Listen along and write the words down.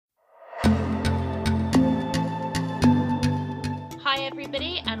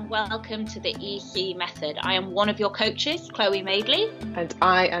everybody, and welcome to the EC Method. I am one of your coaches, Chloe Madeley. And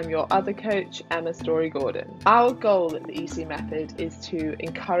I am your other coach, Emma Story-Gordon. Our goal at the EC Method is to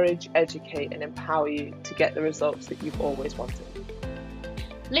encourage, educate, and empower you to get the results that you've always wanted.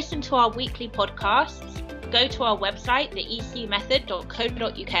 Listen to our weekly podcasts, go to our website,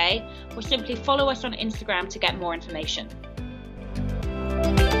 theecmethod.co.uk, or simply follow us on Instagram to get more information.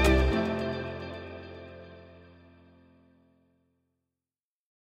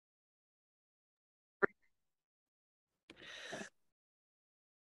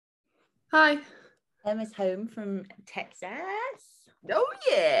 Hi. Emma's home from Texas. Oh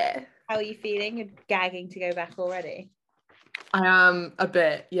yeah. How are you feeling? You're gagging to go back already? I am a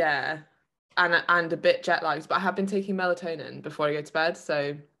bit, yeah. And a bit jet lagged, but I have been taking melatonin before I go to bed,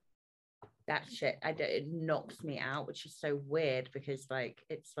 so that shit, it knocks me out, which is so weird because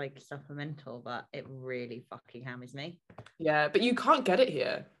it's like supplemental, but it really fucking hammers me. Yeah, but you can't get it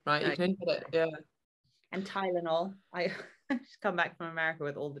here, right? You can only get it, yeah. And Tylenol. I just come back from America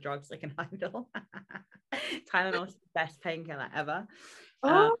with all the drugs I can handle. Tylenol is the best painkiller ever.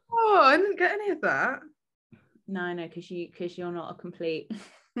 I didn't get any of that. No, because you're not a complete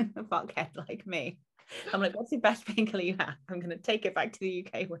fuckhead like me. I'm like, what's the best painkiller you have? I'm gonna take it back to the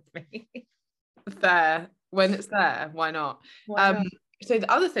UK with me. Fair. When it's there, why not? Why not? So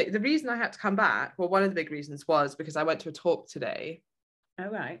the reason I had to come back, well, one of the big reasons was because I went to a talk today. Oh,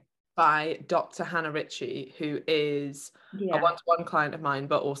 right. By Dr. Hannah Ritchie, who is a one-to-one client of mine,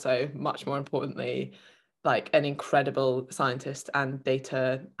 but also much more importantly, like an incredible scientist and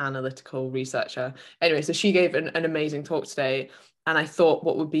data analytical researcher. Anyway, so she gave an amazing talk today, and I thought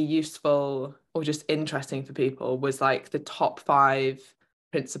what would be useful or just interesting for people was like the top 5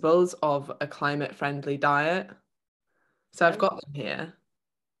 principles of a climate-friendly diet. So I've got them here.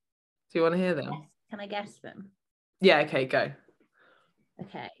 Do you want to hear them? Yes. Can I guess them? Yeah, okay, go.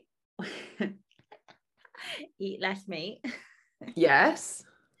 Okay. Eat less meat. Yes.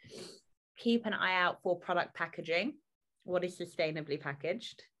 Keep an eye out for product packaging. What is sustainably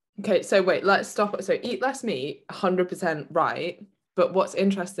packaged? Okay, so wait, let's stop. So eat less meat, 100% right. But what's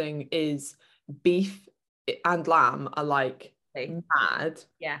interesting is beef and lamb are like mad.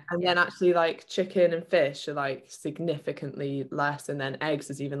 Yeah. And then actually like chicken and fish are like significantly less. And then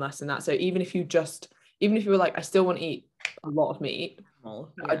eggs is even less than that. So even if you were like, I still want to eat a lot of meat,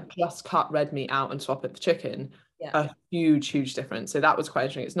 I'd just cut red meat out and swap it for chicken. A huge difference. So that was quite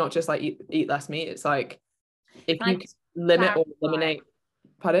interesting. It's not just like eat less meat. It's like if you can limit or eliminate.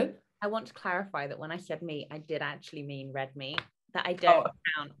 Pardon? I want to clarify that when I said meat, I did actually mean red meat. That I don't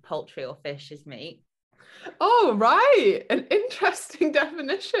count poultry or fish as meat. Oh, right. An interesting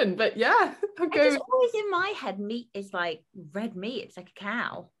definition. But yeah. It's always in my head, meat is like red meat. It's like a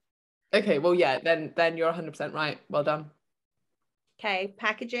cow. Okay, well, yeah, then you're 100% right. Well done. Okay,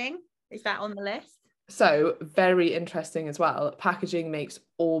 packaging. Is that on the list? So very interesting as well. Packaging makes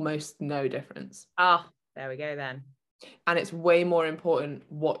almost no difference. Oh, there we go then. And it's way more important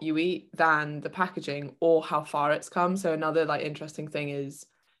what you eat than the packaging or how far it's come. So another like interesting thing is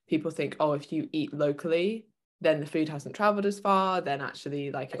people think, oh, if you eat locally, then the food hasn't traveled as far. Then actually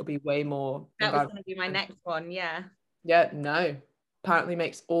like it'll be way more. That was going to be my next one. Yeah. Yeah, no. Apparently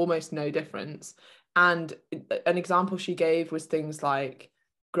makes almost no difference. And an example she gave was things like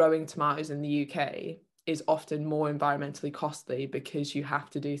growing tomatoes in the UK is often more environmentally costly because you have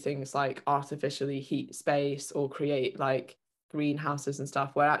to do things like artificially heat space or create like greenhouses and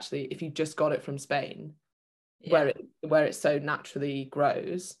stuff, where actually if you just got it from Spain, where it so naturally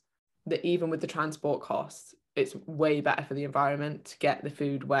grows, that even with the transport costs, it's way better for the environment to get the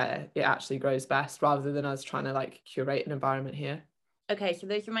food where it actually grows best rather than us trying to like curate an environment here. Okay, so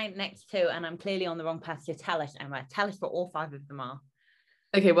those are my next 2, and I'm clearly on the wrong path. So tell us, Emma. Tell us what all 5 of them are.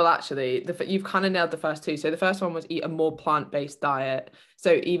 Okay, well, actually, you've kind of nailed the first 2. So the first one was eat a more plant-based diet.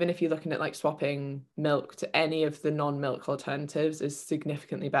 So even if you're looking at like swapping milk to any of the non-milk alternatives is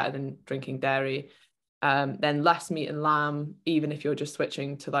significantly better than drinking dairy. Then less meat and lamb, even if you're just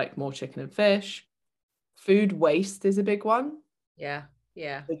switching to like more chicken and fish. Food waste is a big one. Yeah.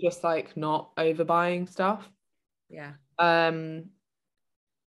 So just like not overbuying stuff. Yeah.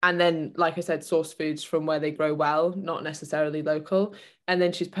 And then, like I said, source foods from where they grow well, not necessarily local. And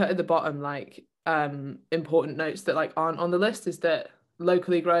then she's put at the bottom like important notes that like aren't on the list is that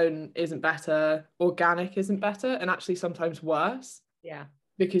locally grown isn't better, organic isn't better, and actually sometimes worse. Yeah.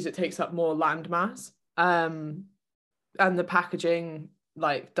 Because it takes up more land mass. And the packaging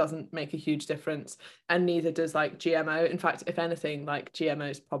like doesn't make a huge difference, and neither does like GMO. In fact, if anything, like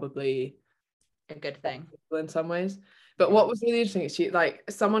GMO is probably a good thing in some ways. But what was really interesting is she like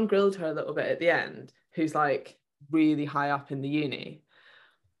someone grilled her a little bit at the end who's like really high up in the uni.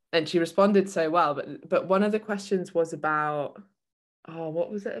 And she responded so well, but one of the questions was about, oh, what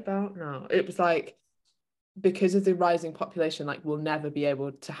was it about now? It was like, because of the rising population, like we'll never be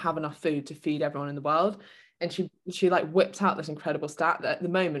able to have enough food to feed everyone in the world. And she like whipped out this incredible stat that at the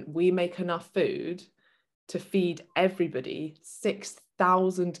moment we make enough food to feed everybody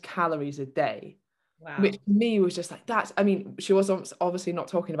 6,000 calories a day. Wow. Which to me was just like, that's, I mean, she was obviously not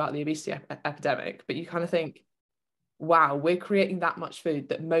talking about the obesity epidemic, but you kind of think, wow, we're creating that much food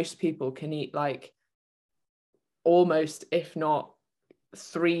that most people can eat like almost, if not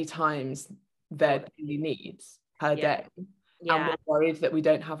 3 times their daily needs per day. And we're worried that we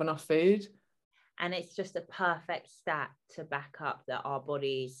don't have enough food. And it's just a perfect stat to back up that our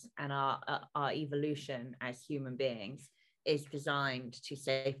bodies and our evolution as human beings is designed to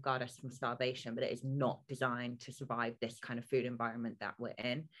safeguard us from starvation, but it is not designed to survive this kind of food environment that we're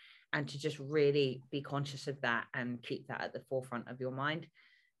in. And to just really be conscious of that and keep that at the forefront of your mind.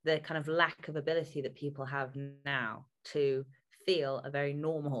 The kind of lack of ability that people have now to feel a very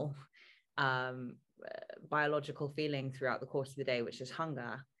normal biological feeling throughout the course of the day, which is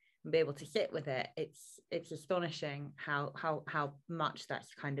hunger, and be able to sit with it. It's astonishing how much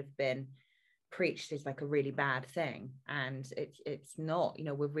that's kind of been preached as like a really bad thing, and it's not. You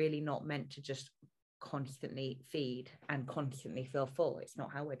know, we're really not meant to just constantly feed and constantly feel full. It's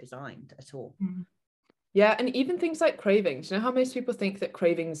not how we're designed at all. Yeah, and even things like cravings. You know how most people think that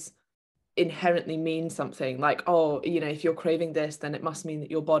cravings inherently mean something, like, oh, you know, if you're craving this, then it must mean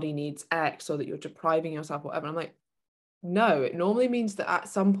that your body needs X, or that you're depriving yourself, whatever. I'm like, no, it normally means that at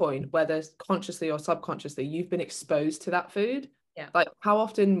some point, whether consciously or subconsciously, you've been exposed to that food. Yeah. Like, how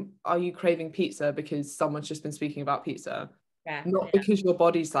often are you craving pizza because someone's just been speaking about pizza? Not because your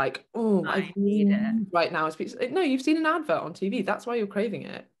body's like, oh, I really need it right now is pizza. No, you've seen an advert on TV. That's why you're craving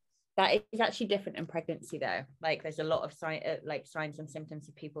it. That is actually different in pregnancy, though. Like, there's a lot of signs and symptoms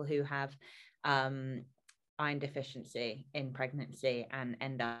of people who have iron deficiency in pregnancy and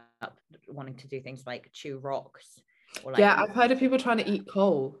end up wanting to do things like chew rocks. Or like, yeah, I've heard of people trying to eat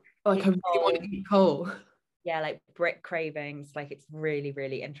coal. Like, I really want to eat coal. Yeah, like brick cravings. Like, it's really,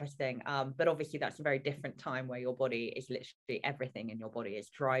 really interesting. But obviously that's a very different time where your body is literally, everything in your body is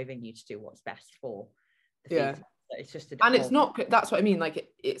driving you to do what's best for the fetus. It's just and it's not, that's what I mean, like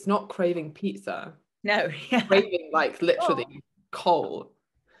it's not craving pizza. No. Craving like literally coal.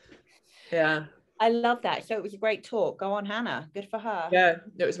 Yeah, I love that. So it was a great talk. Go on, Hannah. Good for her. Yeah,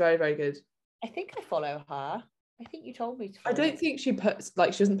 it was very, very good. I think I follow her. I think you told me to follow. I don't think she puts,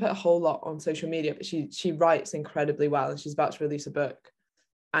 like, she doesn't put a whole lot on social media, but she writes incredibly well, and she's about to release a book.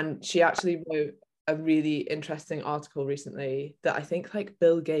 And she actually wrote a really interesting article recently that I think like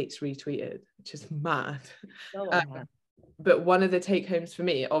Bill Gates retweeted, which is mad. But one of the take homes for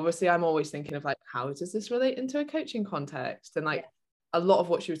me, obviously I'm always thinking of like, how does this relate into a coaching context? And like a lot of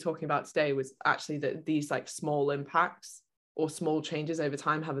what she was talking about today was actually that these like small impacts or small changes over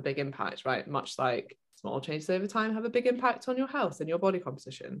time have a big impact, right? Much like small changes over time have a big impact on your health and your body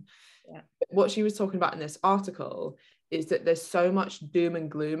composition. What she was talking about in this article is that there's so much doom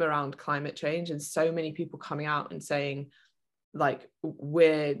and gloom around climate change, and so many people coming out and saying like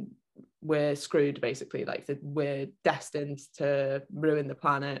we're screwed, basically, like that we're destined to ruin the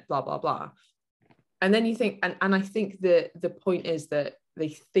planet, blah blah blah. And then you think, and I think that the point is that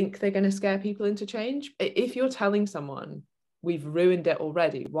they think they're going to scare people into change. If you're telling someone we've ruined it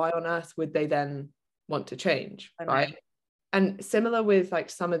already, why on earth would they then want to change, right? And similar with like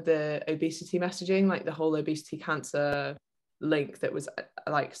some of the obesity messaging, like the whole obesity cancer link that was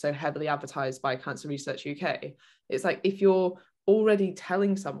like so heavily advertised by Cancer Research UK. It's like, if you're already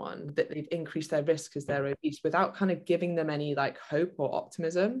telling someone that they've increased their risk because they're obese without kind of giving them any like hope or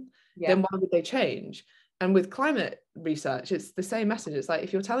optimism, then why would they change? And with climate research, it's the same message. It's like,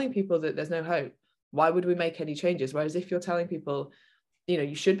 if you're telling people that there's no hope, why would we make any changes? Whereas if you're telling people, you know,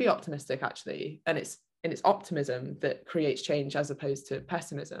 you should be optimistic actually, and it's optimism that creates change as opposed to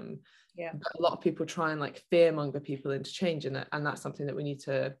pessimism. But a lot of people try and like fearmonger people into change, and that's something that we need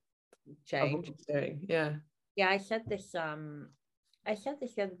to change doing. I said this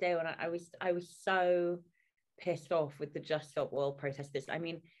the other day when I was so pissed off with the Just Stop Oil protesters. I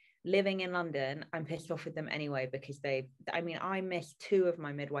mean, living in London, I'm pissed off with them anyway, because I missed 2 of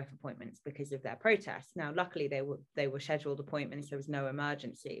my midwife appointments because of their protests. Now, luckily they were scheduled appointments. There was no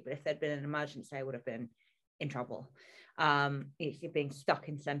emergency, but if there'd been an emergency, I would have been in trouble. It's being stuck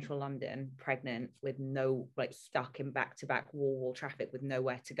in central London, pregnant, with no, like, stuck in back-to-back wall traffic with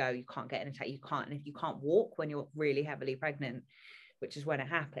nowhere to go. You can't get in a taxi. And if you can't walk when you're really heavily pregnant, which is when it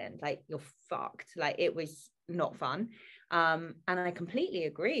happened, like, you're fucked. Like, it was not fun. And I completely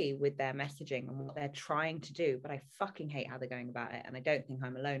agree with their messaging and what they're trying to do, but I fucking hate how they're going about it. And I don't think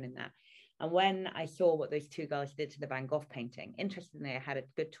I'm alone in that. And when I saw what those two girls did to the Van Gogh painting, interestingly, I had a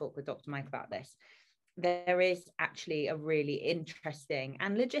good talk with Dr. Mike about this. There is actually a really interesting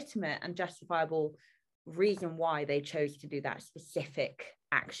and legitimate and justifiable reason why they chose to do that specific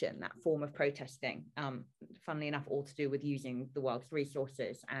action, that form of protesting. Funnily enough, all to do with using the world's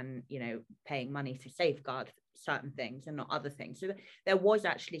resources and, you know, paying money to safeguard certain things and not other things. So there was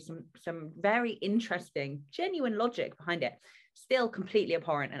actually some very interesting, genuine logic behind it. Still completely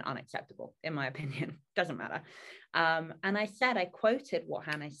abhorrent and unacceptable, in my opinion. Doesn't matter. And I quoted what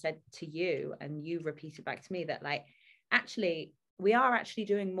Hannah said to you, and you repeated back to me that, like, actually, we are actually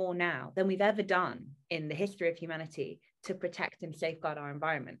doing more now than we've ever done in the history of humanity to protect and safeguard our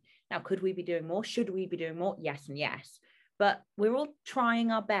environment. Now, could we be doing more? Should we be doing more? Yes and yes. But we're all trying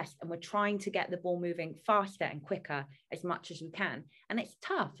our best, and we're trying to get the ball moving faster and quicker as much as we can. And it's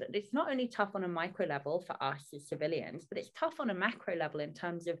tough. It's not only tough on a micro level for us as civilians, but it's tough on a macro level in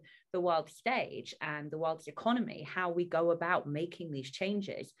terms of the world stage and the world's economy, how we go about making these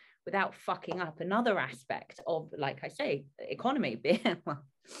changes without fucking up another aspect of, like I say, economy. Well,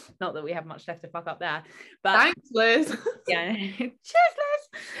 not that we have much left to fuck up there, but thanks, Liz. yeah. Cheers,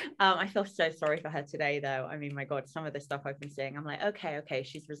 Liz. I feel so sorry for her today, though. I mean, my God, some of the stuff I've been seeing, I'm like, okay,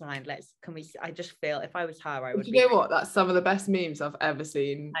 she's resigned. I just feel if I was her, I would. You know what? That's some of the best memes I've ever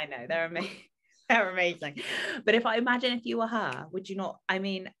seen. I know, they're amazing. They're amazing. But if you were her, would you not? I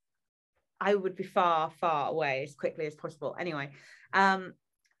mean, I would be far, far away as quickly as possible. Anyway,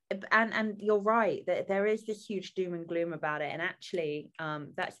 and you're right that there is this huge doom and gloom about it, and actually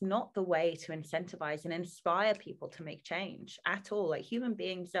that's not the way to incentivize and inspire people to make change at all. Like, human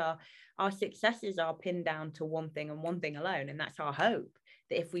beings our successes are pinned down to one thing and one thing alone, and that's our hope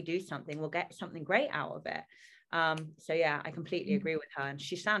that if we do something, we'll get something great out of it. So yeah, I completely agree with her, and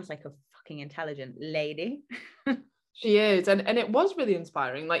she sounds like a fucking intelligent lady. She is, and it was really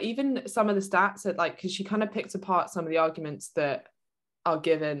inspiring. Like, even some of the stats that, like, because she kind of picked apart some of the arguments that are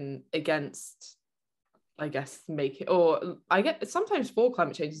given against, I guess, I get sometimes for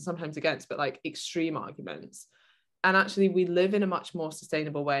climate change and sometimes against, but like extreme arguments. And actually, we live in a much more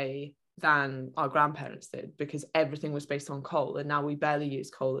sustainable way than our grandparents did, because everything was based on coal, and now we barely use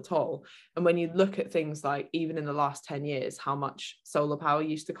coal at all. And when you look at things like, even in the last 10 years, how much solar power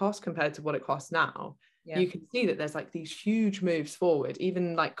used to cost compared to what it costs now, you can see that there's like these huge moves forward.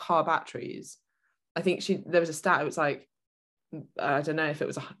 Even like car batteries, I think there was a stat, it was like, I don't know if it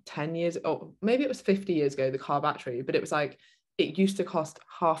was 10 years or maybe it was 50 years ago, the car battery, but it was like, it used to cost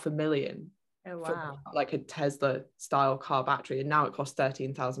 £500,000 for like a Tesla style car battery, and now it costs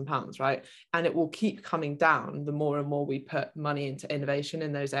 £13,000, right? And it will keep coming down the more and more we put money into innovation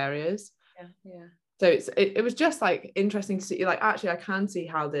in those areas. So it was just like interesting to see, like, actually I can see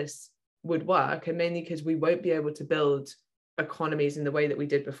how this would work, and mainly because we won't be able to build economies in the way that we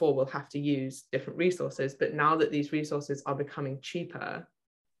did before. We'll have to use different resources, but now that these resources are becoming cheaper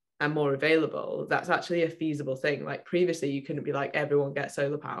and more available, that's actually a feasible thing. Like, previously you couldn't be like, everyone get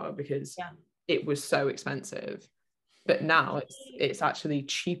solar power, because it was so expensive, but now it's actually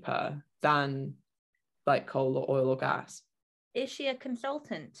cheaper than like coal or oil or gas. Is she a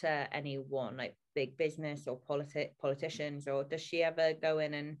consultant to anyone, like big business or politicians, or does she ever go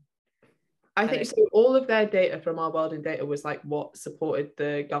in and I think so. All of their data from Our World in Data was like what supported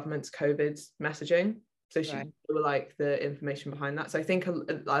the government's COVID messaging. So they were like the information behind that. So I think a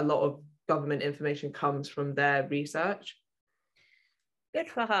lot of government information comes from their research. Good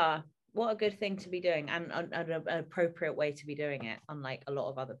for her. What a good thing to be doing, and an appropriate way to be doing it, unlike a lot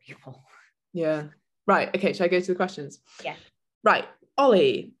of other people. Yeah. Right. Okay. Should I go to the questions? Yeah. Right.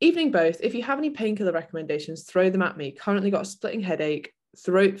 Ollie, evening both. If you have any painkiller recommendations, throw them at me. Currently got a splitting headache.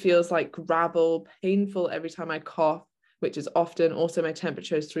 Throat feels like gravel, painful every time I cough, which is often. Also, my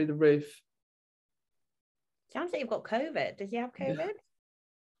temperature is through the roof. Sounds like you've got COVID. Does he have COVID?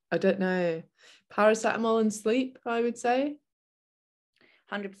 I don't know. Paracetamol and sleep, I would say.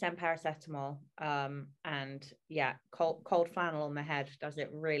 100% paracetamol. And yeah, cold flannel on my head it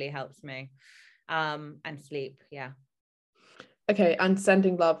really helps me. And sleep, yeah. Okay, and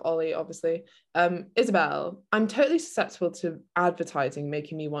sending love, Ollie, obviously. Isabel, I'm totally susceptible to advertising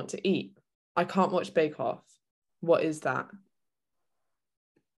making me want to eat. I can't watch Bake Off. What is that?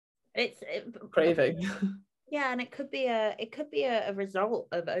 It's craving. Yeah, and it could be a result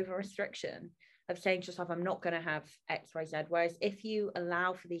of over restriction, of saying to yourself, I'm not going to have X, Y, Z. Whereas if you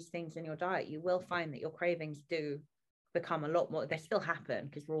allow for these things in your diet, you will find that your cravings do become a lot more. They still happen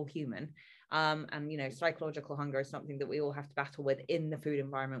because we're all human. And you know, psychological hunger is something that we all have to battle with in the food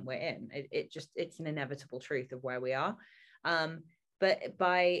environment we're in. It's an inevitable truth of where we are. But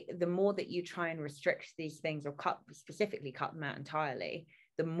by the more that you try and restrict these things or specifically cut them out entirely,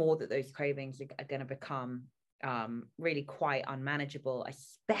 the more that those cravings are going to become really quite unmanageable,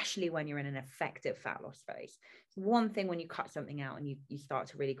 especially when you're in an effective fat loss phase. It's one thing when you cut something out and you start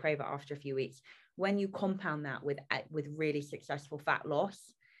to really crave it after a few weeks. When you compound that with really successful fat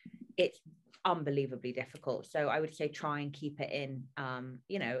loss, it's unbelievably difficult. So I would say try and keep it in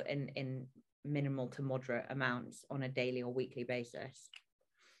in minimal to moderate amounts on a daily or weekly basis.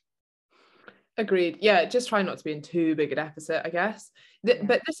 Agreed. Yeah, just try not to be in too big a deficit, I guess.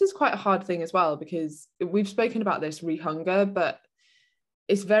 But this is quite a hard thing as well, because we've spoken about this re-hunger, but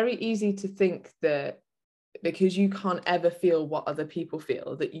it's very easy to think that because you can't ever feel what other people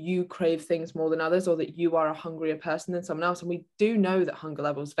feel, that you crave things more than others, or that you are a hungrier person than someone else. And we do know that hunger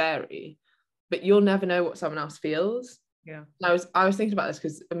levels vary, but you'll never know what someone else feels. Yeah. I was thinking about this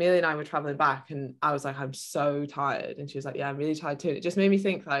because Amelia and I were traveling back, and I was like, I'm so tired, and she was like, yeah, I'm really tired too. And it just made me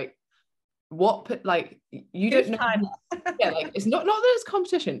think, like, what, like, you don't know. Yeah, like, it's not that it's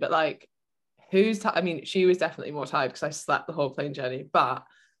competition, but like, I mean, she was definitely more tired because I slept the whole plane journey, but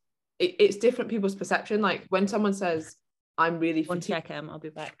it's different people's perception. Like when someone says, I'm really fatigued, 1 second, I'll be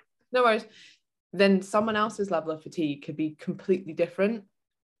back. No worries. Then someone else's level of fatigue could be completely different.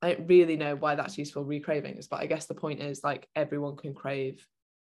 I don't really know why that's useful, re-cravings, but I guess the point is, like, everyone can crave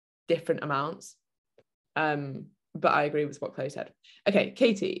different amounts. But I agree with what Chloe said. Okay,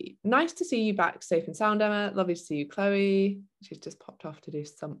 Katie, nice to see you back safe and sound, Emma. Lovely to see you, Chloe. She's just popped off to do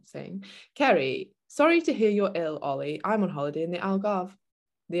something. Kerry, sorry to hear you're ill, Ollie. I'm on holiday in the Algarve.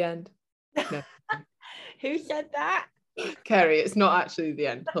 The end. No. Who said that? Kerry, it's not actually the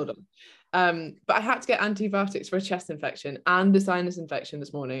end. Hold on. But I had to get antibiotics for a chest infection and a sinus infection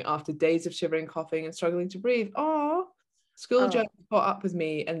this morning after days of shivering, coughing, and struggling to breathe. School journey caught up with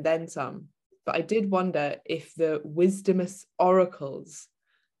me and then some. But I did wonder if the wisdomous oracles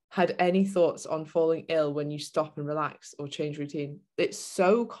had any thoughts on falling ill when you stop and relax or change routine. It's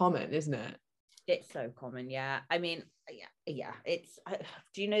so common, isn't it? It's so common, yeah. I mean, yeah. It's.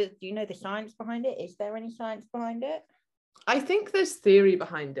 Do you know the science behind it? Is there any science behind it? I think there's theory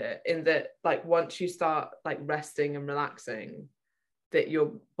behind it, in that, like, once you start like resting and relaxing, that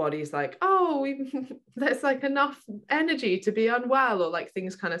your body's like, there's like enough energy to be unwell, or like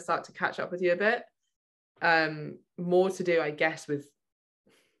things kind of start to catch up with you a bit. More to do, I guess, with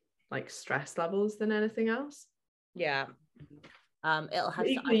like stress levels than anything else. Yeah. It'll have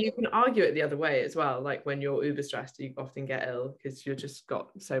you can argue it the other way as well. Like when you're uber stressed, you often get ill because you're just got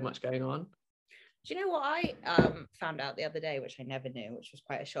so much going on. Do you know what I found out the other day, which I never knew, which was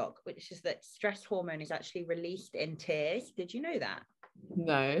quite a shock, which is that stress hormone is actually released in tears. Did you know that?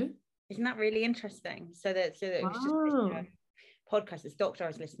 No. Isn't that really interesting? So that it was just podcast, this doctor I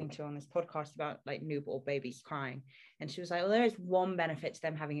was listening to on this podcast about like newborn babies crying, and she was like, well, there is one benefit to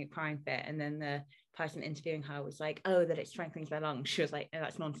them having a crying fit, and then the person interviewing her was like, that it strengthens their lungs. She was like, no,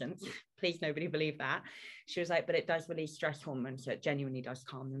 that's nonsense. Please, nobody believe that. She was like, but it does release stress hormones, so it genuinely does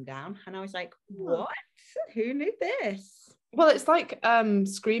calm them down. And I was like, what? Who knew this? Well, it's like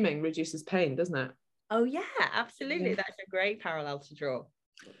screaming reduces pain, doesn't it? Oh yeah, absolutely. That's a great parallel to draw.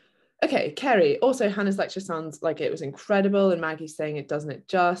 Okay, Kerry, also Hannah's lecture sounds like it was incredible, and Maggie's saying it doesn't it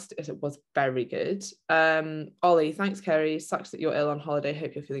just, it was very good. Ollie, thanks Kerry, sucks that you're ill on holiday,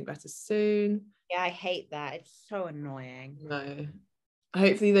 hope you're feeling better soon. Yeah, I hate that, it's so annoying. No,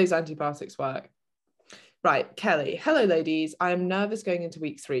 hopefully those antibiotics work. Right, Kelly, hello ladies, I am nervous going into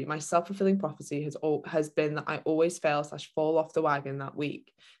week 3. My self-fulfilling prophecy has been that I always fail/fall off the wagon that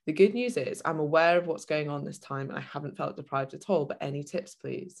week. The good news is I'm aware of what's going on this time and I haven't felt deprived at all, but any tips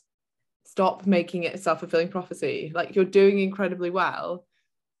please? Stop making it a self-fulfilling prophecy. Like, you're doing incredibly well.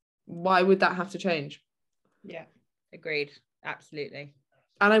 Why would that have to change? Yeah, agreed. Absolutely.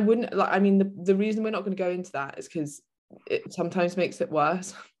 And I wouldn't, like, I mean, the reason we're not going to go into that is because it sometimes makes it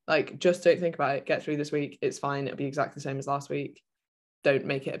worse. Like, just don't think about it. Get through this week. It's fine. It'll be exactly the same as last week. Don't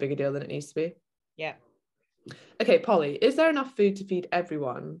make it a bigger deal than it needs to be. Yeah. Okay, Polly, is there enough food to feed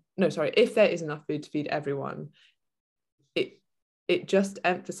everyone? No, sorry. If there is enough food to feed everyone, it just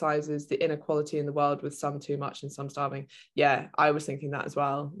emphasizes the inequality in the world, with some too much and some starving. Yeah, I was thinking that as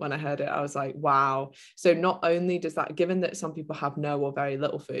well. When I heard it, I was like, wow. So not only does that, given that some people have no or very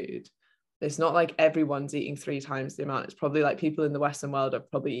little food, it's not like everyone's eating 3 times the amount. It's probably like people in the Western world are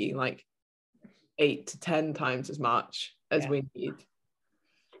probably eating like 8 to 10 times as much as we need.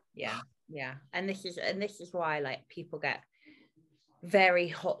 Yeah. And this is why, like, people get very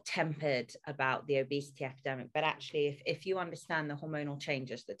hot-tempered about the obesity epidemic, but actually if you understand the hormonal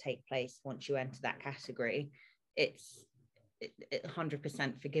changes that take place once you enter that category, it's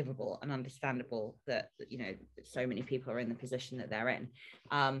 100% forgivable and understandable that, you know, so many people are in the position that they're in.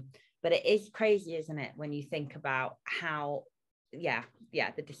 But it is crazy, isn't it, when you think about how,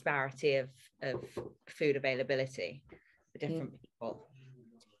 the disparity of food availability for different people.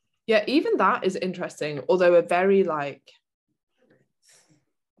 Yeah, even that is interesting, although a very like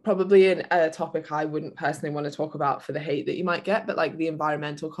probably in a topic I wouldn't personally want to talk about for the hate that you might get, but like the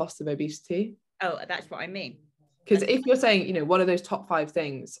environmental cost of obesity. Oh, that's what I mean. Because if you're saying, you know, one of those top 5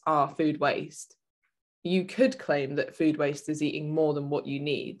 things are food waste, you could claim that food waste is eating more than what you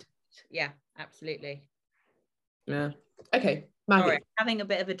need. Yeah, absolutely. Yeah. Okay, Maggie. Sorry, having a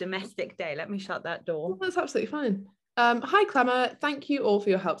bit of a domestic day. Let me shut that door. Oh, that's absolutely fine. Hi, Clemmer. Thank you all for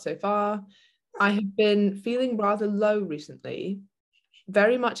your help so far. I have been feeling rather low recently,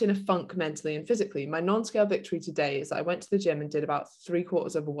 very much in a funk mentally and physically. My non-scale victory today is that I went to the gym and did about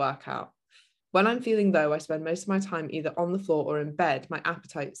 3/4 of a workout. When I'm feeling low, I spend most of my time either on the floor or in bed. My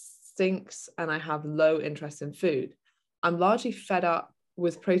appetite sinks and I have low interest in food. I'm largely fed up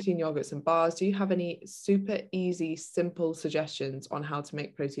with protein yogurts and bars. Do you have any super easy, simple suggestions on how to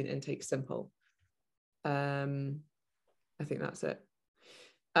make protein intake simple? I think that's it.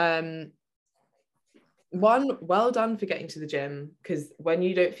 One, well done for getting to the gym, because when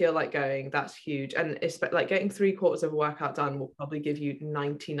you don't feel like going, that's huge. And it's like getting 3/4 of a workout done will probably give you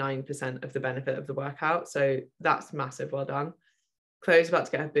 99% of the benefit of the workout. So that's massive. Well done. Chloe's about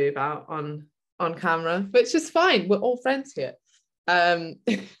to get her boob out on camera, which is fine. We're all friends here.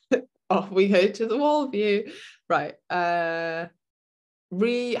 Off we go to the wall view. Right. Having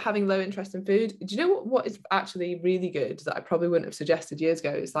low interest in food. Do you know what is actually really good that I probably wouldn't have suggested years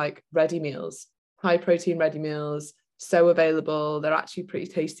ago? It's like ready meals. High protein ready meals, so available. They're actually pretty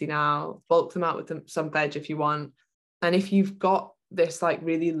tasty now. Bulk them out with some veg if you want. And if you've got this like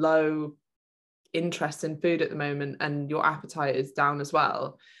really low interest in food at the moment and your appetite is down as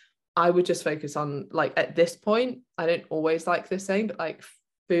well, I would just focus on, like, at this point, I don't always like this saying, but like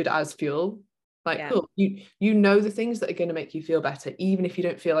food as fuel. Like, cool, you know the things that are going to make you feel better, even if you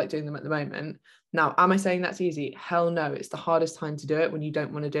don't feel like doing them at the moment. Now, am I saying that's easy? Hell no. It's the hardest time to do it when you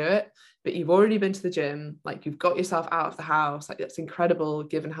don't want to do it, but you've already been to the gym, like you've got yourself out of the house, like that's incredible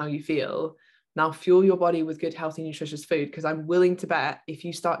given how you feel. Now fuel your body with good, healthy, nutritious food, because I'm willing to bet if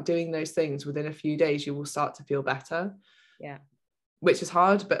you start doing those things within a few days, you will start to feel better. Yeah. Which is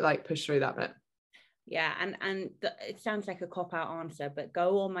hard, but like push through that bit. Yeah, and it sounds like a cop-out answer, but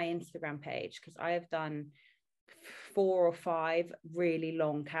go on my Instagram page, because I have done 4 or 5 really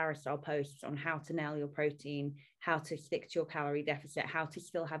long carousel posts on how to nail your protein, how to stick to your calorie deficit, how to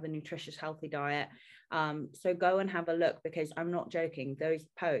still have a nutritious, healthy diet. So go and have a look, because I'm not joking. Those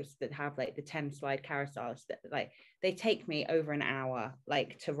posts that have like the 10 slide carousels, that like they take me over an hour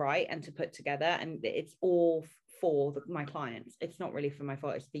like to write and to put together, and it's all for my clients. It's not really for my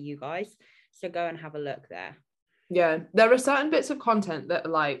fault, it's for you guys. So go and have a look there. Yeah, there are certain bits of content that are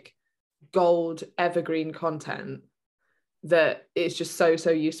like gold evergreen content that is just so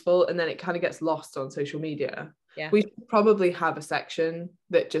useful, and then it kind of gets lost on social media. Yeah, we should probably have a section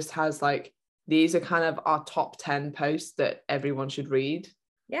that just has like, these are kind of our top 10 posts that everyone should read.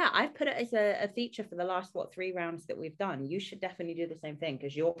 Yeah, I've put it as a feature for the last 3 rounds that we've done. You should definitely do the same thing,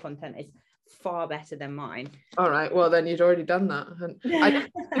 because your content is far better than mine. All right, well then you'd already done that. I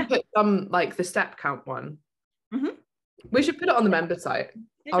put some like the step count one. Mm-hmm. We should put it on the member site.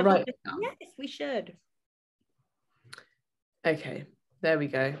 All right. Yes, we should. Okay, there we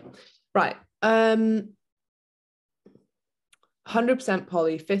go. Right. 100%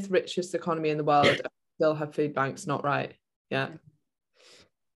 poly, 5th richest economy in the world, still have food banks, not right. Yeah.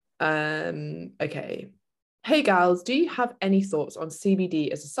 Okay. Hey gals, do you have any thoughts on CBD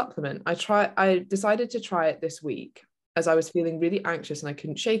as a supplement? I decided to try it this week as I was feeling really anxious and I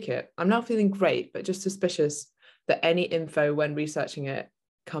couldn't shake it. I'm now feeling great, but just suspicious that any info when researching it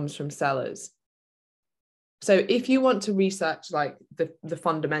comes from sellers. So if you want to research like the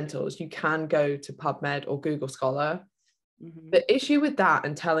fundamentals, you can go to PubMed or Google Scholar. Mm-hmm. The issue with that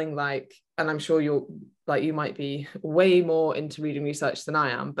and telling like, and I'm sure you might be way more into reading research than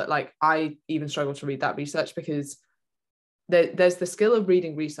I am, but like I even struggle to read that research, because there's the skill of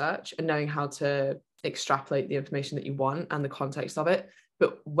reading research and knowing how to extrapolate the information that you want and the context of it.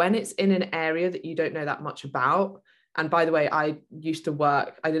 But when it's in an area that you don't know that much about, and by the way, I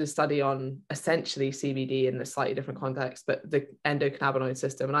did a study on essentially CBD in a slightly different context, but the endocannabinoid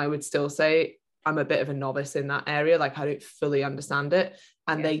system, and I would still say I'm a bit of a novice in that area. Like I don't fully understand it.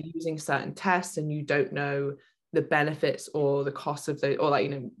 And they're using certain tests and you don't know the benefits or the cost of those, or like, you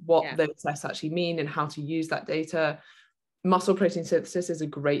know, what those tests actually mean and how to use that data. Muscle protein synthesis is a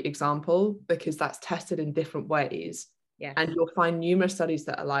great example, because that's tested in different ways. Yes. And you'll find numerous studies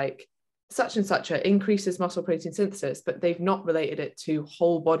that are like, such and such increases muscle protein synthesis, but they've not related it to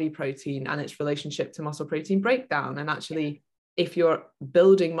whole body protein and its relationship to muscle protein breakdown. And actually, if you're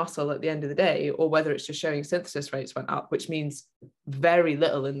building muscle at the end of the day, or whether it's just showing synthesis rates went up, which means very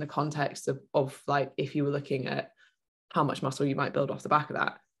little in the context of like, if you were looking at how much muscle you might build off the back of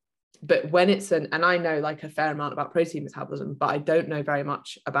that. But when it's and I know like a fair amount about protein metabolism, but I don't know very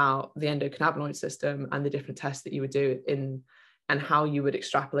much about the endocannabinoid system and the different tests that you would do in, and how you would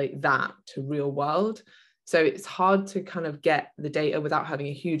extrapolate that to real world. So it's hard to kind of get the data without having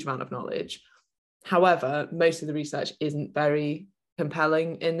a huge amount of knowledge. However, most of the research isn't very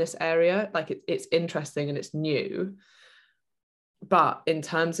compelling in this area. Like it's interesting and it's new. But in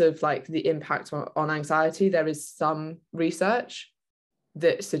terms of like the impact on anxiety, there is some research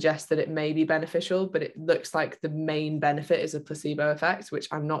that suggests that it may be beneficial, but it looks like the main benefit is a placebo effect, which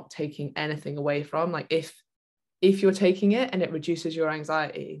I'm not taking anything away from. Like if you're taking it and it reduces your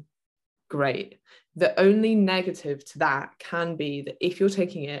anxiety, great. The only negative to that can be that if you're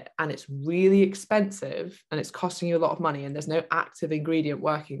taking it and it's really expensive and it's costing you a lot of money and there's no active ingredient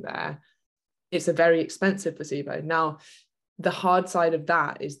working there, it's a very expensive placebo. Now, the hard side of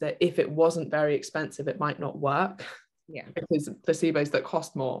that is that if it wasn't very expensive, it might not work. Yeah. Because placebos that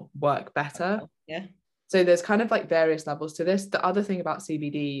cost more work better. Yeah. So there's kind of like various levels to this. The other thing about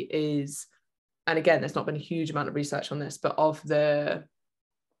CBD is, and again, there's not been a huge amount of research on this, but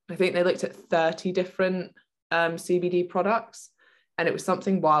I think they looked at 30 different CBD products, and it was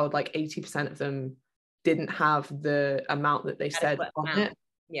something wild, like 80% of them didn't have the amount that they said on it.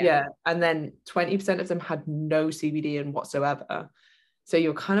 Yeah. And then 20% of them had no CBD in whatsoever. So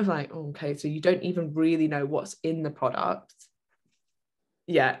you're kind of like, oh, okay, so you don't even really know what's in the product.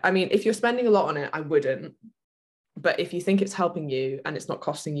 Yeah, I mean, if you're spending a lot on it, I wouldn't. But if you think it's helping you and it's not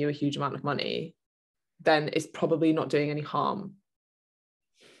costing you a huge amount of money, then it's probably not doing any harm.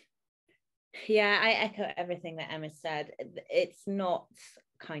 Yeah, I echo everything that Emma said. It's not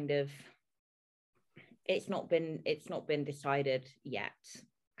been decided yet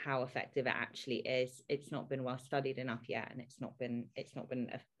how effective it actually is. It's not been well studied enough yet, and it's not been a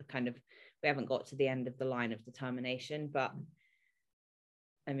kind of, we haven't got to the end of the line of determination. But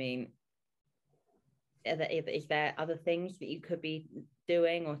I mean, is there other things that you could be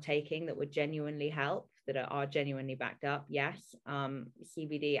doing or taking that would genuinely help, that are genuinely backed up? Yes.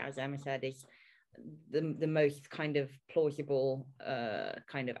 CBD, as Emma said, is the most kind of plausible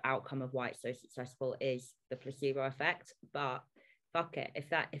kind of outcome of why it's so successful is the placebo effect. But fuck it,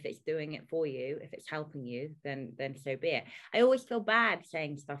 if it's doing it for you, if it's helping you, then so be it. I always feel bad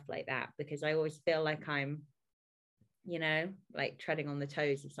saying stuff like that, because I always feel like I'm, like treading on the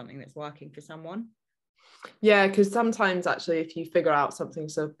toes of something that's working for someone. Yeah, because sometimes actually if you figure out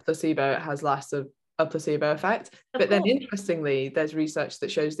something's a placebo, it has less of a placebo effect. But then interestingly, there's research that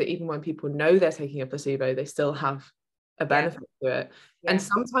shows that even when people know they're taking a placebo, they still have a benefit to it. And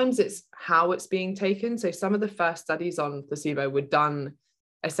sometimes it's how it's being taken. So some of the first studies on placebo were done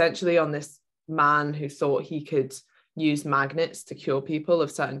essentially on this man who thought he could use magnets to cure people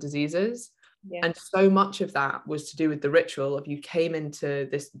of certain diseases. And so much of that was to do with the ritual of, you came into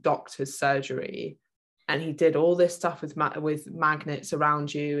this doctor's surgery and he did all this stuff with magnets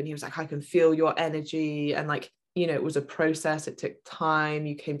around you, and he was like, I can feel your energy, and like, it was a process, it took time,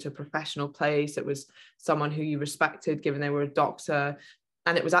 you came to a professional place, it was someone who you respected given they were a doctor,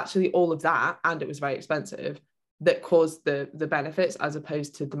 and it was actually all of that, and it was very expensive, that caused the benefits, as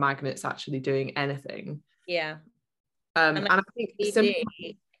opposed to the magnets actually doing anything. And I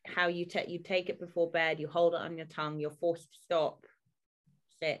think how you take it before bed, you hold it on your tongue, you're forced to stop,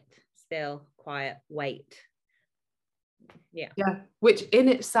 sit still, quiet, wait. Which in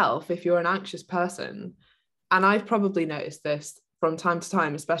itself, if you're an anxious person, and I've probably noticed this from time to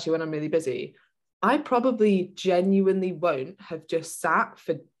time, especially when I'm really busy, I probably genuinely won't have just sat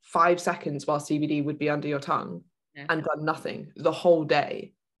for 5 seconds while CBD would be under your tongue and done nothing the whole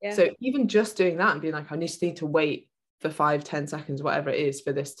day. So even just doing that and being like, I just need to wait for 5-10 seconds, whatever it is,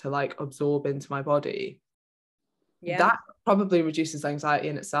 for this to like absorb into my body, that probably reduces anxiety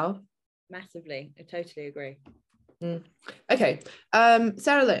in itself. Massively. I totally agree. Okay,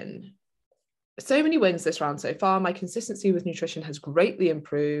 Sarah Lynn, so many wins this round so far. My consistency with nutrition has greatly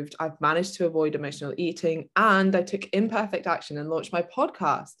improved. I've managed to avoid emotional eating, and I took imperfect action and launched my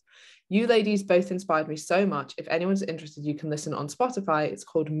podcast. You ladies both inspired me so much. If anyone's interested, you can listen on Spotify. It's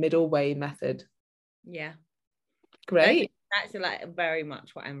called Middle Way Method. Great. That's like very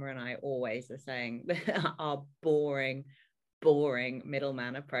much what Emma and I always are saying, our boring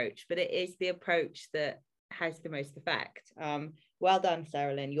middleman approach, but it is the approach that has the most effect. Well done,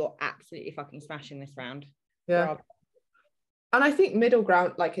 Sarah Lynn. You're absolutely fucking smashing this round. Yeah. Bravo. And I think middle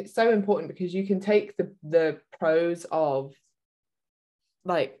ground, like, it's so important because you can take the pros of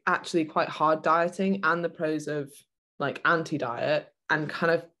like actually quite hard dieting and the pros of like anti-diet and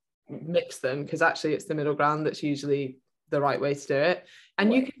kind of mix them, because actually it's the middle ground that's usually the right way to do it.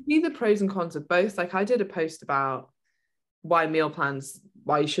 And you can see the pros and cons of both. Like, I did a post about why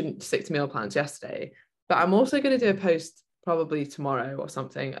you shouldn't stick to meal plans yesterday, but I'm also going to do a post probably tomorrow or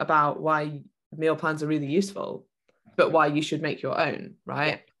something about why meal plans are really useful, but why you should make your own,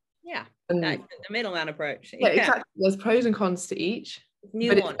 right? Yeah. And That's the middleman approach. yeah, exactly. There's pros and cons to each,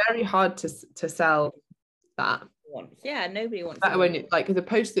 but it's very hard to sell that. Yeah, nobody wants that when you like, the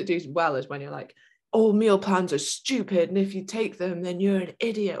post that does well is when you're like, oh, meal plans are stupid, and if you take them then you're an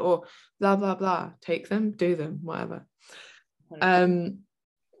idiot, or blah blah blah. Take them, do them, whatever.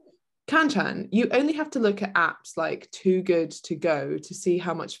 Kanchan, you only have to look at apps like Too Good To Go to see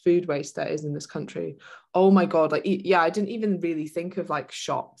how much food waste there is in this country. Oh my god, like, yeah, I didn't even really think of like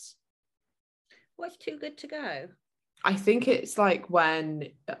shops. What's Too Good To Go? I think it's like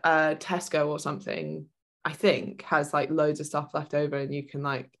when Tesco or something, I think, has like loads of stuff left over and you can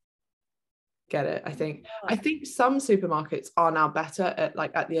like get it. I think some supermarkets are now better at,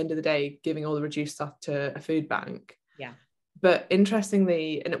 like, at the end of the day, giving all the reduced stuff to a food bank. Yeah. But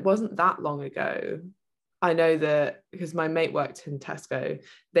interestingly, and it wasn't that long ago, I know that because my mate worked in Tesco,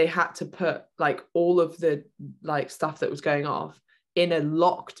 they had to put like all of the like stuff that was going off in a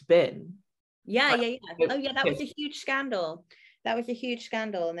locked bin. Yeah. Oh yeah, that was a huge scandal. And there was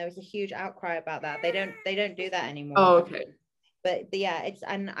a huge outcry about that. They don't do that anymore. Oh, okay. But yeah,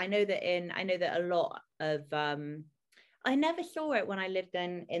 and I know that a lot of I never saw it when I lived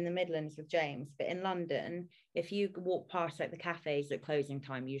in the Midlands with James, but in London, if you walk past like the cafes at closing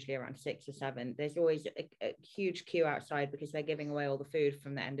time, usually around 6 or 7, there's always a huge queue outside because they're giving away all the food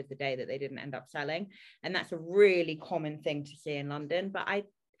from the end of the day that they didn't end up selling. And that's a really common thing to see in London. But I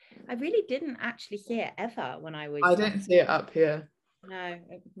really didn't actually see it ever when I didn't see it up here. No.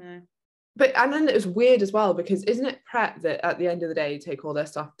 But and then it was weird as well, because isn't it Pret that at the end of the day take all their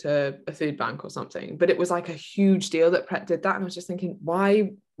stuff to a food bank or something? But it was like a huge deal that Pret did that, and I was just thinking,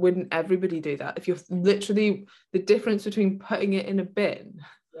 why wouldn't everybody do that? If you're literally, the difference between putting it in a bin,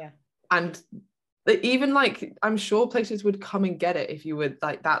 and even like, I'm sure places would come and get it if you were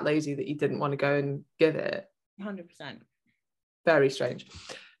like that lazy that you didn't want to go and give it. 100%. Very strange.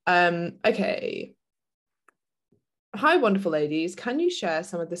 Okay. Hi, wonderful ladies. Can you share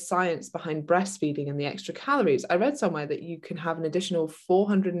some of the science behind breastfeeding and the extra calories? I read somewhere that you can have an additional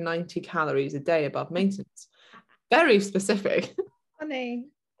 490 calories a day above maintenance. Very specific. Funny.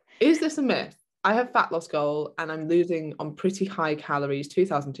 Is this a myth? I have fat loss goal and I'm losing on pretty high calories,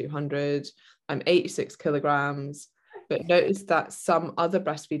 2,200. I'm 86 kilograms, but noticed that some other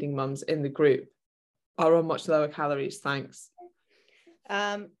breastfeeding mums in the group are on much lower calories. Thanks.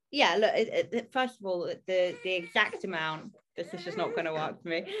 Yeah, look, first of all, the exact amount, this is just not going to work for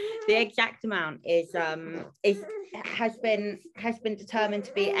me. The exact amount has been determined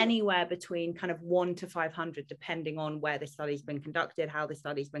to be anywhere between kind of 1 to 500, depending on where the study's been conducted, how the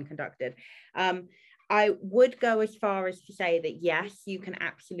study's been conducted. I would go as far as to say that yes, you can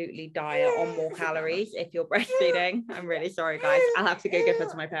absolutely diet on more calories if you're breastfeeding. I'm really sorry, guys. I'll have to go give her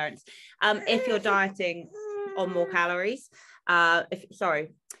to my parents. If you're dieting on more calories,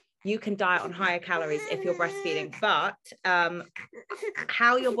 you can diet on higher calories if you're breastfeeding, but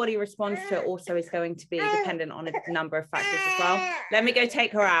how your body responds to it also is going to be dependent on a number of factors as well. Let me go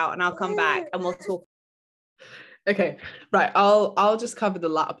take her out and I'll come back and we'll talk. Okay, right. I'll just cover the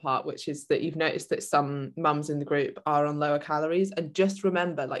latter part, which is that you've noticed that some mums in the group are on lower calories, and just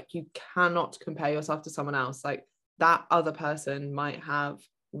remember, like, you cannot compare yourself to someone else. Like, that other person might have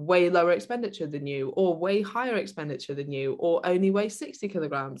way lower expenditure than you, or way higher expenditure than you, or only weigh 60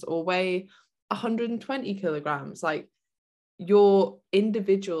 kilograms or weigh 120 kilograms. Like, your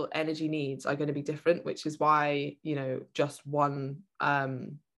individual energy needs are going to be different, which is why, you know, just one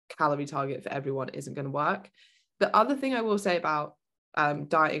calorie target for everyone isn't going to work. The other thing I will say about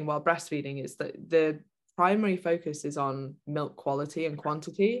dieting while breastfeeding is that the primary focus is on milk quality and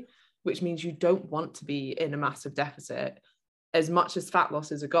quantity, which means you don't want to be in a massive deficit. As much as fat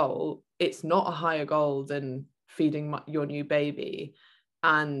loss is a goal, it's not a higher goal than feeding your new baby.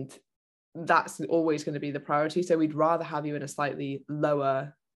 And that's always going to be the priority. So we'd rather have you in a slightly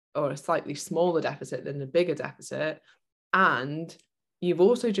lower or a slightly smaller deficit than a bigger deficit. And you've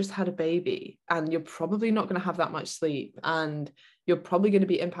also just had a baby, and you're probably not going to have that much sleep, and you're probably going to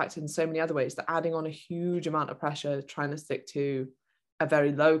be impacted in so many other ways that adding on a huge amount of pressure trying to stick to a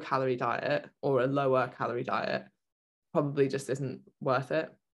very low calorie diet or a lower calorie diet probably just isn't worth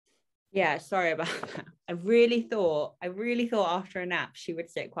it. Yeah, sorry about that. I really thought after a nap she would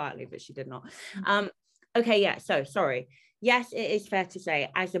sit quietly, but she did not. Okay, yeah, so sorry. Yes, it is fair to say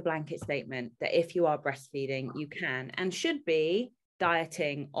as a blanket statement that if you are breastfeeding, you can and should be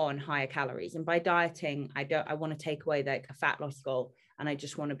dieting on higher calories. And by dieting, I want to take away like a fat loss goal. And I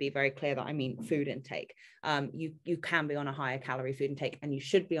just want to be very clear that I mean food intake. You can be on a higher calorie food intake, and you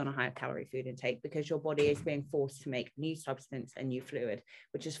should be on a higher calorie food intake because your body is being forced to make new substance and new fluid,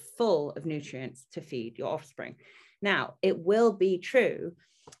 which is full of nutrients to feed your offspring. Now, it will be true.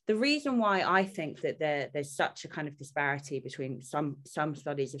 The reason why I think that there's such a kind of disparity between some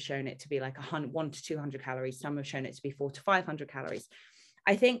studies have shown it to be like 100 to 200 calories, some have shown it to be 400 to 500 calories,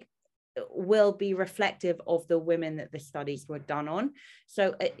 I think will be reflective of the women that the studies were done on.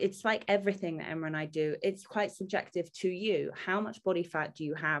 So it's like everything that Emma and I do, it's quite subjective to you. How much body fat do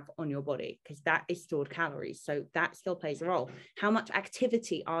you have on your body? Because that is stored calories. So that still plays a role. How much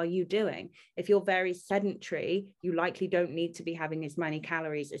activity are you doing? If you're very sedentary, you likely don't need to be having as many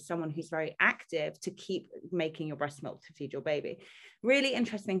calories as someone who's very active to keep making your breast milk to feed your baby. Really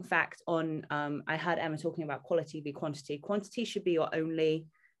interesting fact on, I heard Emma talking about quality v quantity. Quantity should be your only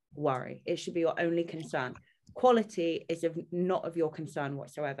worry. It should be your only concern. Quality is not of your concern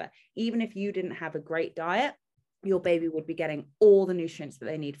whatsoever. Even if you didn't have a great diet, your baby would be getting all the nutrients that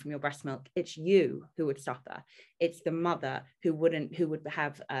they need from your breast milk. It's you who would suffer. It's the mother who would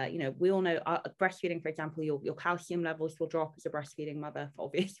have, we all know breastfeeding, for example, your calcium levels will drop as a breastfeeding mother for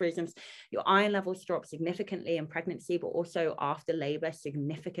obvious reasons. Your iron levels drop significantly in pregnancy, but also after labor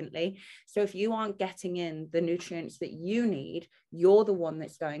significantly. So if you aren't getting in the nutrients that you need, you're the one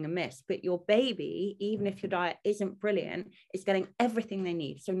that's going amiss. But your baby, even if your diet isn't brilliant, is getting everything they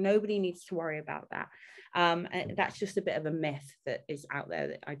need. So nobody needs to worry about that. And that's just a bit of a myth that is out there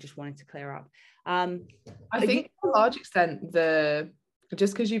that I just wanted to clear up. I think to a large extent,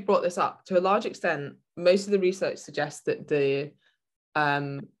 just because you brought this up, to a large extent, most of the research suggests that the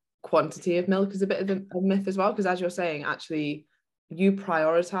quantity of milk is a bit of a myth as well, because as you're saying, actually you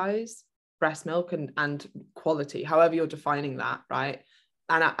prioritize breast milk and quality, however you're defining that, right?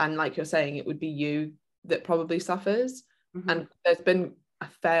 And like you're saying, it would be you that probably suffers. Mm-hmm. And there's been a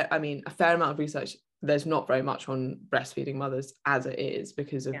fair amount of research. There's not very much on breastfeeding mothers as it is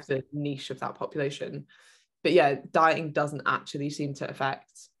because of the niche of that population. But yeah, dieting doesn't actually seem to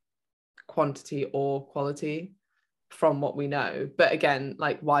affect quantity or quality from what we know. But again,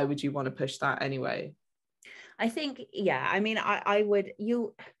 like, why would you want to push that anyway? I think, I mean,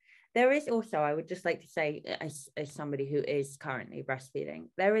 there is also, I would just like to say, as somebody who is currently breastfeeding,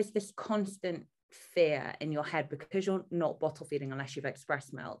 there is this constant fear in your head because you're not bottle feeding unless you've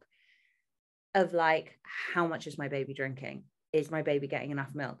expressed milk, of like, how much is my baby drinking? Is my baby getting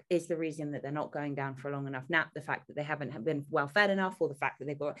enough milk? Is the reason that they're not going down for a long enough nap the fact that they haven't been well fed enough, or the fact that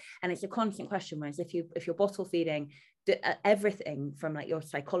they've got, and it's a constant question. Whereas if you're bottle feeding, everything from like your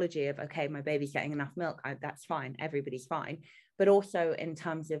psychology of, okay, my baby's getting enough milk, that's fine, everybody's fine, but also in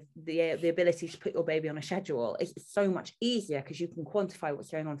terms of the ability to put your baby on a schedule, it's so much easier because you can quantify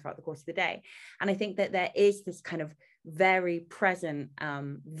what's going on throughout the course of the day. And I think that there is this kind of very present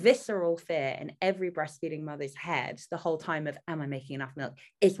visceral fear in every breastfeeding mother's head the whole time of, am I making enough milk?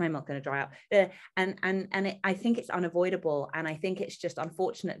 Is my milk going to dry out? I think it's unavoidable. And I think it's just,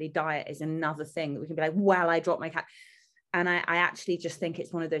 unfortunately, diet is another thing that we can be like, well, I dropped my cat. And I actually just think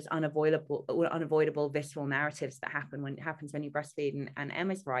it's one of those unavoidable visceral narratives that happens when you breastfeed. And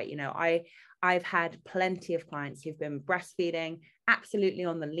Emma's right. You know, I've had plenty of clients who've been breastfeeding absolutely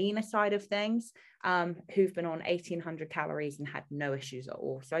on the leaner side of things, who've been on 1,800 calories and had no issues at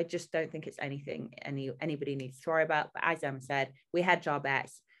all. So I just don't think it's anything anybody needs to worry about. But as Emma said, we hedge our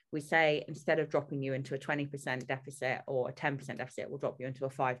bets. We say, instead of dropping you into a 20% deficit or a 10% deficit, we'll drop you into a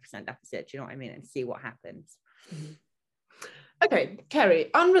 5% deficit. Do you know what I mean? And see what happens. Mm-hmm. Okay, Kerry,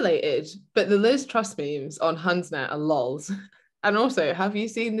 unrelated, but the Liz Truss memes on Hansnet are lols. And also, have you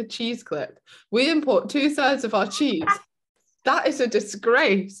seen the cheese clip? We import 2/3 of our cheese. That is a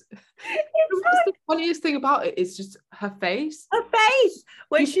disgrace. What's the funniest thing about it is just her face. Her face!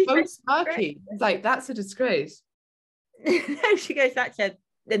 When she's so smirky. It's like, that's a disgrace. No, she goes back to,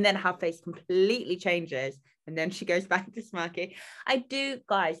 and then her face completely changes. And then she goes back to smirky. I do,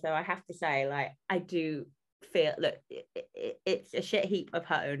 guys, though, I have to say, like, I do feel, look, it's a shit heap of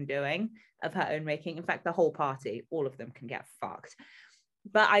her own doing, of her own making. In fact, the whole party, all of them can get fucked.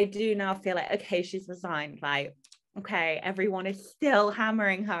 But I do now feel like, okay, she's resigned, like, okay, everyone is still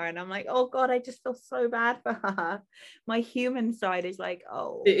hammering her, and I'm like, oh god, I just feel so bad for her. My human side is like,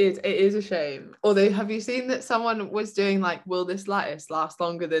 oh, it is a shame. Although, have you seen that someone was doing like, will this lettuce last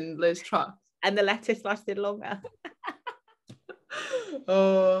longer than Liz Truss? And the lettuce lasted longer.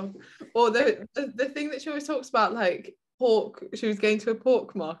 Oh, or the thing that she always talks about, like pork, she was going to a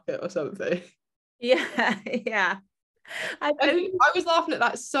pork market or something. Yeah, yeah. I was laughing at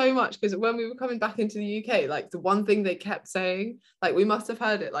that so much because when we were coming back into the UK, like the one thing they kept saying, like we must have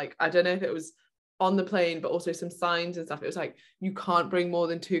heard it, like I don't know if it was on the plane, but also some signs and stuff. It was like, you can't bring more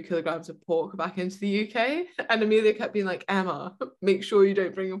than 2 kilograms of pork back into the UK. And Amelia kept being like, Emma, make sure you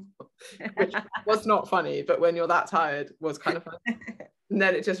don't bring a pork, which was not funny, but when you're that tired was kind of funny. And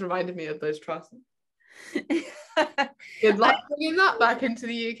then it just reminded me of those trusts. Good luck bringing that back into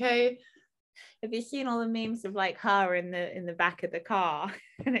the UK. Have you seen all the memes of like her in the back of the car?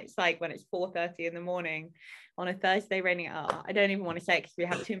 And it's like when it's 4:30 in the morning on a Thursday raining out. I don't even want to say it because we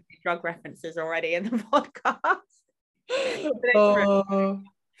have too many drug references already in the podcast.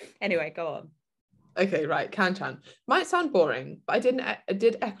 Anyway, go on. Okay, right. Can-Chan. Might sound boring, but I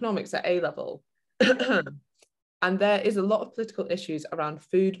did economics at A level. And there is a lot of political issues around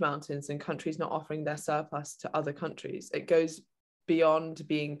food mountains and countries not offering their surplus to other countries. It goes beyond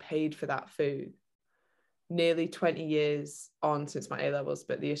being paid for that food. Nearly 20 years on since my A levels,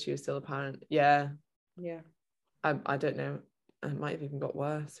 but the issue is still apparent. Yeah. I don't know. It might have even got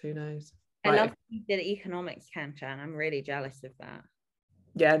worse. Who knows? I love you did economics, Can-Chan. I'm really jealous of that.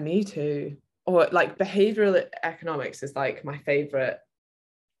 Yeah, me too. Or like behavioral economics is like my favorite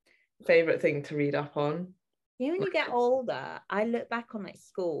thing to read up on. When you get older, I look back on like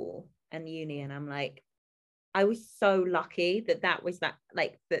school and uni and I'm like, I was so lucky that was that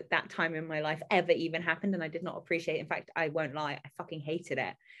time in my life ever even happened, and I did not appreciate it. In fact, I won't lie, I fucking hated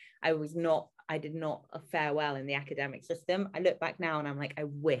it. I did not fare well in the academic system. I look back now and I'm like, I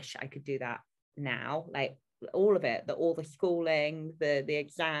wish I could do that now, like all of it, all the schooling, the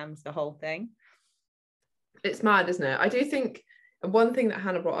exams, the whole thing. It's mad, isn't it? I do think one thing that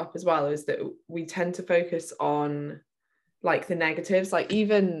Hannah brought up as well is that we tend to focus on like the negatives. Like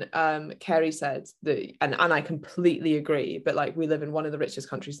even Kerry said that, and I completely agree, but like we live in one of the richest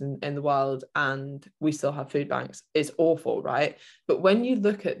countries in the world and we still have food banks. It's awful, right? But when you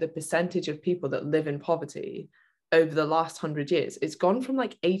look at the percentage of people that live in poverty over the last 100 years, it's gone from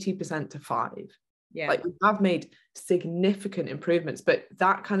like 80% to 5%. Yeah, like we have made significant improvements, but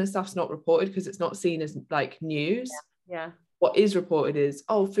that kind of stuff's not reported because it's not seen as like news. Yeah. What is reported is,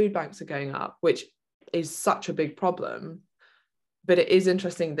 oh, food banks are going up, which is such a big problem. But it is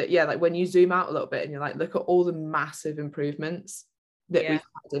interesting that, yeah, like when you zoom out a little bit and you're like, look at all the massive improvements that we've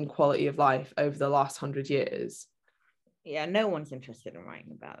had in quality of life over the last 100 years. Yeah, no one's interested in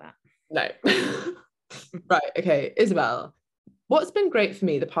writing about that. No. Right, okay, Isabel, what's been great for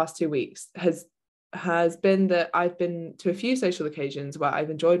me the past 2 weeks has been that I've been to a few social occasions where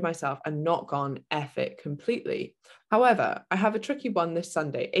I've enjoyed myself and not gone F it completely. However, I have a tricky one this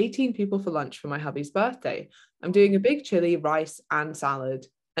Sunday, 18 people for lunch for my hubby's birthday. I'm doing a big chili, rice and salad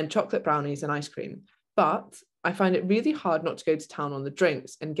and chocolate brownies and ice cream. But I find it really hard not to go to town on the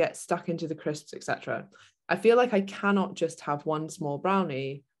drinks and get stuck into the crisps, etc. I feel like I cannot just have one small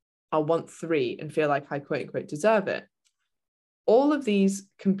brownie. I'll want 3 and feel like I quote unquote deserve it. All of these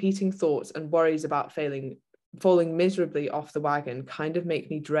competing thoughts and worries about falling miserably off the wagon kind of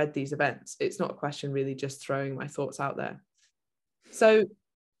make me dread these events. It's not a question, really, just throwing my thoughts out there. So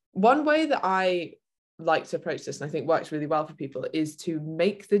one way that I like to approach this, and I think works really well for people, is to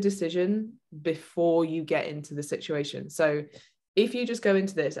make the decision before you get into the situation. So if you just go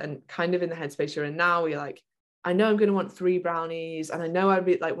into this and kind of in the headspace you're in now, you're like, I know I'm going to want 3 brownies, and I know I'd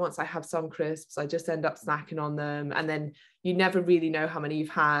be like, once I have some crisps, I just end up snacking on them, and then you never really know how many you've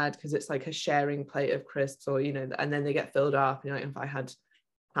had because it's like a sharing plate of crisps, or you know, and then they get filled up. You know, if I had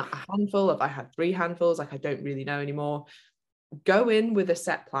a handful, if I had 3 handfuls, like I don't really know anymore. Go in with a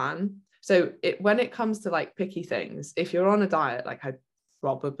set plan. So when it comes to like picky things, if you're on a diet, like I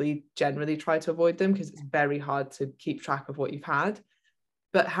probably generally try to avoid them because it's very hard to keep track of what you've had.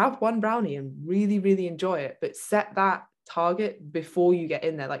 But have one brownie and really, really enjoy it. But set that target before you get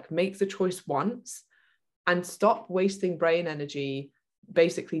in there. Like make the choice once and stop wasting brain energy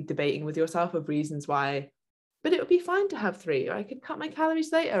basically debating with yourself of reasons why, but it would be fine to have 3, or I could cut my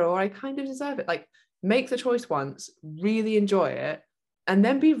calories later, or I kind of deserve it. Like make the choice once, really enjoy it, and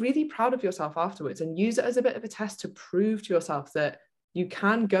then be really proud of yourself afterwards and use it as a bit of a test to prove to yourself that you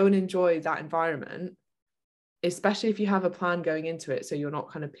can go and enjoy that environment, especially if you have a plan going into it, so you're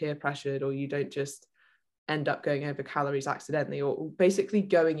not kind of peer pressured, or you don't just end up going over calories accidentally, or basically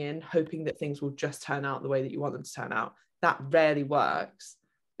going in hoping that things will just turn out the way that you want them to turn out. That rarely works,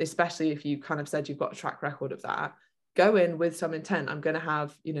 especially if you kind of said you've got a track record of that. Go in with some intent. I'm going to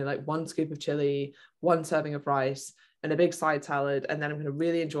have, you know, like 1 scoop of chili, 1 serving of rice and a big side salad, and then I'm going to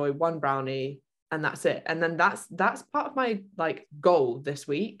really enjoy 1 brownie, and that's it. And then that's part of my like goal this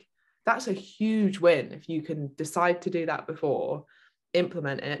week. That's a huge win if you can decide to do that before,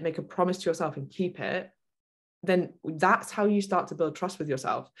 implement it, make a promise to yourself and keep it. Then that's how you start to build trust with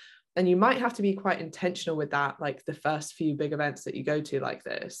yourself. And you might have to be quite intentional with that, like the first few big events that you go to like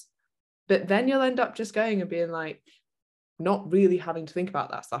this. But then you'll end up just going and being like, not really having to think about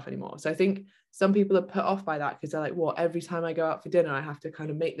that stuff anymore. So I think some people are put off by that because they're like, well, every time I go out for dinner, I have to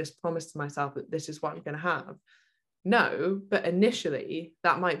kind of make this promise to myself that this is what I'm going to have. No, but initially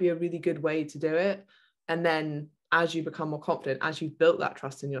that might be a really good way to do it. And then as you become more confident, as you've built that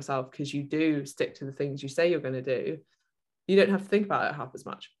trust in yourself, because you do stick to the things you say you're going to do, you don't have to think about it half as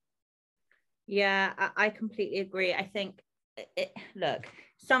much. Yeah, I completely agree. I think, look,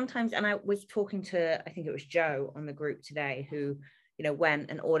 sometimes, and I was talking to, I think it was Jo on the group today, who, you know, went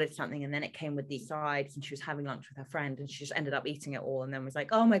and ordered something and then it came with these sides and she was having lunch with her friend and she just ended up eating it all and then was like,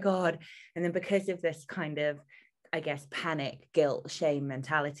 oh my God. And then because of this kind of, I guess, panic, guilt, shame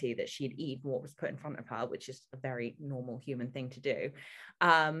mentality that she'd eaten what was put in front of her, which is a very normal human thing to do.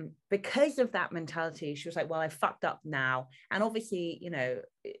 Because of that mentality, she was like, well, I fucked up now. And obviously, you know,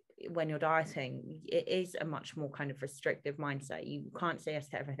 when you're dieting, it is a much more kind of restrictive mindset. You can't say yes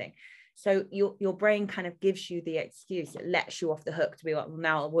to everything. So your brain kind of gives you the excuse. It lets you off the hook to be like, well,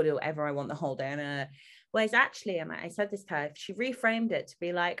 now I'll do whatever I want the whole day. And whereas actually, and I said this to her, if she reframed it to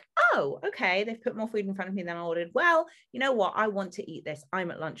be like, oh, okay, they've put more food in front of me than I ordered. Well, you know what? I want to eat this.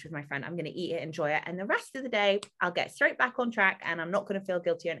 I'm at lunch with my friend. I'm going to eat it, enjoy it. And the rest of the day, I'll get straight back on track and I'm not going to feel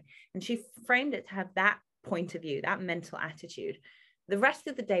guilty. And she framed it to have that point of view, that mental attitude. The rest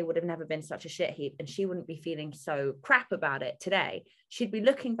of the day would have never been such a shit heap and she wouldn't be feeling so crap about it today. She'd be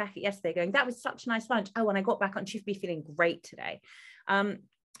looking back at yesterday going, that was such a nice lunch. Oh, and I got back on, she'd be feeling great today.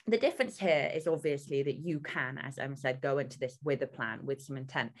 The difference here is obviously that you can, as Emma said, go into this with a plan, with some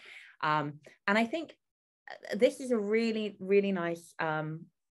intent. And I think this is a really, really nice,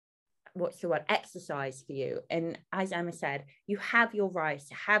 exercise for you. And as Emma said, you have your rice,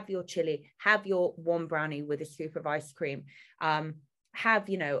 have your chili, have your one brownie with a scoop of ice cream, have,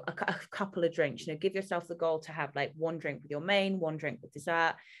 you know, a couple of drinks, you know, give yourself the goal to have like one drink with your main, one drink with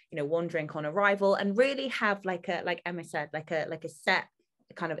dessert, you know, one drink on arrival, and really have like Emma said, like a set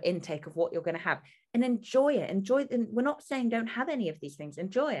kind of intake of what you're going to have and enjoy it. And we're not saying don't have any of these things,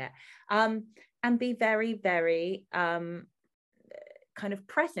 enjoy it, and be very, very kind of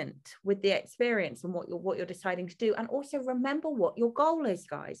present with the experience and what you're deciding to do. And also remember what your goal is,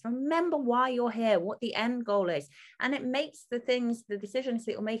 guys. Remember why you're here, what the end goal is. And it makes the decisions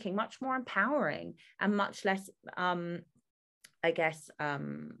that you're making much more empowering and much less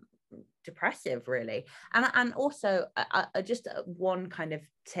depressive, really. And also just one kind of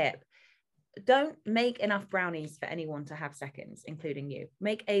tip: don't make enough brownies for anyone to have seconds, including you.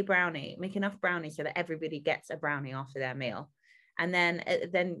 Make enough brownies so that everybody gets a brownie after their meal. And then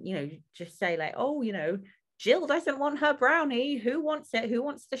you know, just say like, oh, you know, Jill doesn't want her brownie. Who wants it? Who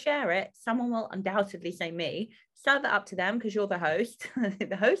wants to share it? Someone will undoubtedly say me. Serve it up to them because you're the host.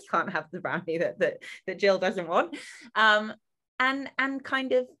 The host can't have the brownie that Jill doesn't want. And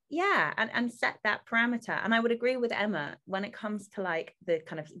kind of, yeah, and set that parameter. And I would agree with Emma when it comes to like the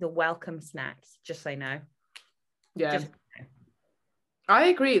kind of the welcome snacks, just say no. Yeah. I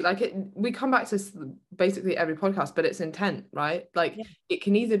agree. Like we come back to this basically every podcast, but it's intent, right? Like it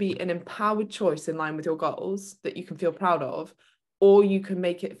can either be an empowered choice in line with your goals that you can feel proud of, or you can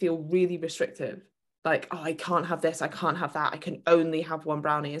make it feel really restrictive. Like, oh, I can't have this, I can't have that, I can only have one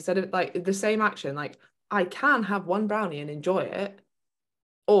brownie. Instead of like the same action, like I can have one brownie and enjoy it,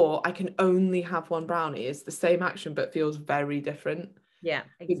 or I can only have one brownie is the same action but feels very different. Yeah,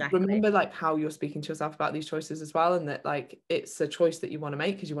 exactly. Remember like how you're speaking to yourself about these choices as well, and that like it's a choice that you want to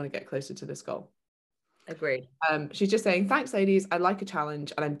make because you want to get closer to this goal. Agreed. She's just saying, thanks ladies, I like a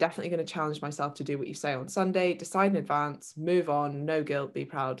challenge and I'm definitely going to challenge myself to do what you say on Sunday. Decide in advance, move on, no guilt, be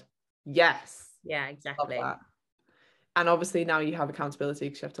proud. Yes. Yeah, exactly. Love that. And obviously now you have accountability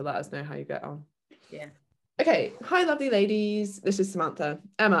because you have to let us know how you get on. Yeah. Okay, hi lovely ladies, this is Samantha.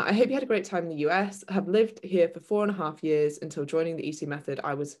 Emma, I hope you had a great time in the US. I have lived here for 4.5 years. Until joining the EC method,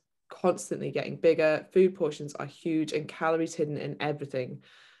 I was constantly getting bigger, food portions are huge and calories hidden in everything,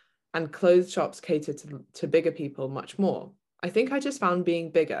 and clothes shops cater to bigger people much more. I think I just found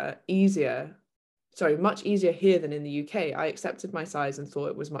being bigger much easier here than in the UK. I accepted my size and thought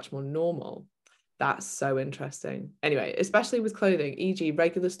it was much more normal. That's so interesting. Anyway, especially with clothing, e.g.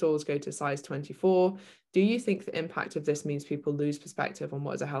 regular stores go to size 24. Do you think the impact of this means people lose perspective on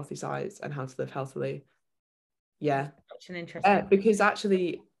what is a healthy size and how to live healthily? Yeah. Such an interesting because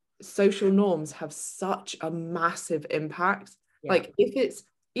actually social norms have such a massive impact. Yeah. Like if it's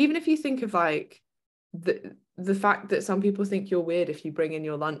even if you think of like the fact that some people think you're weird if you bring in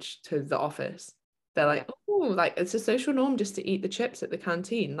your lunch to the office. They're like, oh, like it's a social norm just to eat the chips at the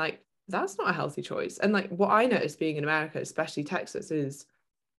canteen. Like that's not a healthy choice. And like what I noticed being in America, especially Texas, is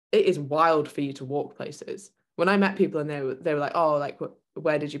it is wild for you to walk places. When I met people and they were like, oh, like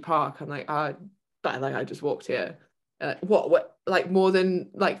where did you park? I'm like, I just walked here. What like more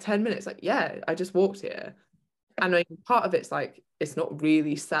than like 10 minutes? Like, yeah, I just walked here. And I mean, part of it's like it's not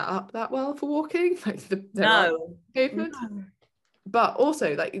really set up that well for walking. Like there are pavements. No. But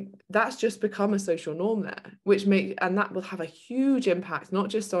also like that's just become a social norm there, and that will have a huge impact not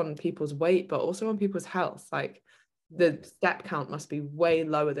just on people's weight but also on people's health. Like the step count must be way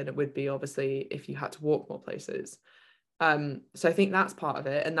lower than it would be obviously if you had to walk more places. So I think that's part of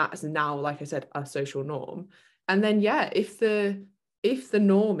it, and that's now, like I said, a social norm. And then yeah, if the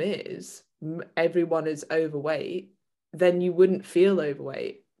norm is everyone is overweight, then you wouldn't feel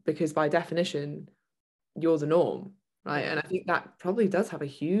overweight because by definition you're the norm, right? And I think that probably does have a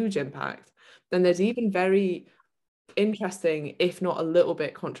huge impact. Then there's even very interesting, if not a little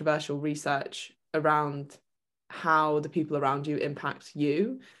bit controversial, research around how the people around you impact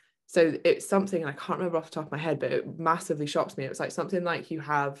you. So it's something, I can't remember off the top of my head, but it massively shocks me. It was like something like you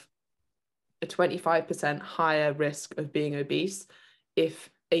have a 25% higher risk of being obese if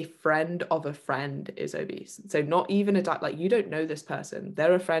a friend of a friend is obese. So not even like you don't know this person,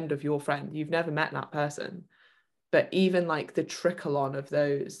 they're a friend of your friend, you've never met that person, but even like the trickle on of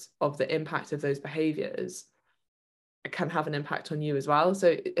the impact of those behaviors can have an impact on you as well.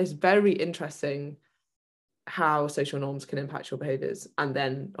 So it's very interesting how social norms can impact your behaviors and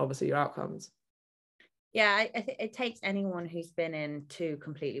then obviously your outcomes. Yeah, I think it takes anyone who's been in two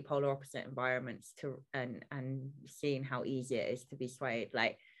completely polar opposite environments to and seeing how easy it is to be swayed.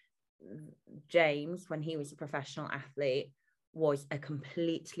 Like James, when he was a professional athlete, was a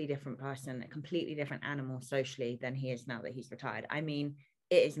completely different person, a completely different animal socially than he is now that he's retired. I mean,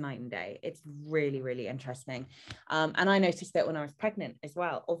 it is night and day. It's really, really interesting. And I noticed that when I was pregnant as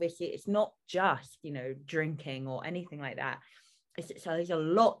well. Obviously, it's not just, drinking or anything like that. So there's a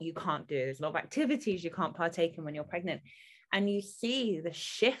lot you can't do. There's a lot of activities you can't partake in when you're pregnant. And you see the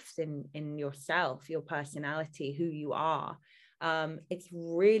shift in yourself, your personality, who you are. It's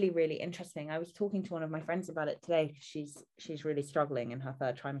really, really interesting. I was talking to one of my friends about it today. She's really struggling in her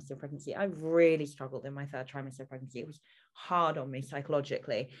third trimester of pregnancy. I really struggled in my third trimester of pregnancy. It was hard on me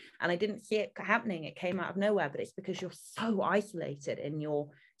psychologically, and I didn't see it happening. It came out of nowhere, but it's because you're so isolated in your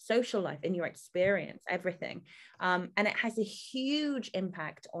social life, in your experience, everything. And it has a huge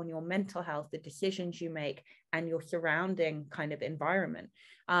impact on your mental health, the decisions you make, and your surrounding kind of environment.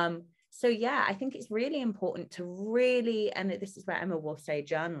 So yeah, I think it's really important to really, and this is where Emma will say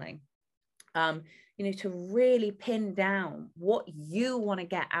journaling, to really pin down what you want to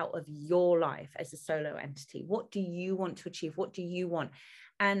get out of your life as a solo entity. What do you want to achieve? What do you want?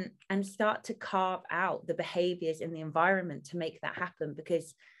 And start to carve out the behaviors in the environment to make that happen,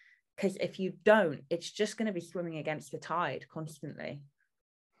 because if you don't, it's just going to be swimming against the tide constantly.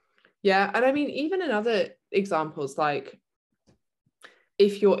 Yeah, and I mean, even in other examples, like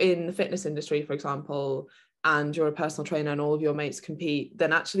if you're in the fitness industry, for example, and you're a personal trainer and all of your mates compete,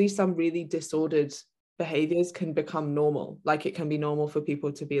 then actually some really disordered behaviors can become normal. Like it can be normal for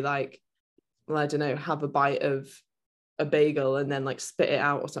people to be like, well, I don't know, have a bite of a bagel and then like spit it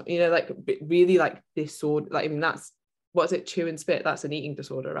out or something, like really like disorder. Like, I mean, that's, what is it, chew and spit? That's an eating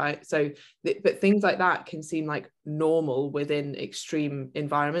disorder, right? So, but things like that can seem like normal within extreme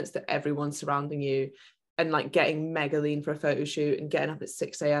environments that everyone's surrounding you, and like getting mega lean for a photo shoot and getting up at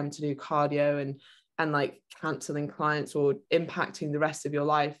 6 a.m. to do cardio and like cancelling clients or impacting the rest of your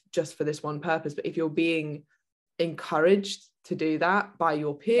life just for this one purpose. But if you're being encouraged to do that by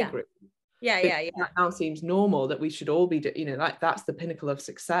your peer group, that now seems normal, that we should all be like that's the pinnacle of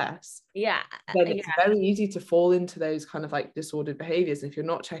success, then it's very easy to fall into those kind of like disordered behaviors. And if you're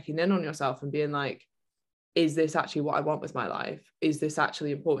not checking in on yourself and being like, is this actually what I want with my life? Is this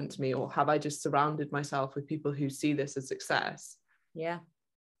actually important to me? Or have I just surrounded myself with people who see this as success? Yeah.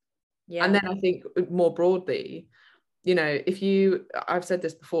 And then I think more broadly, I've said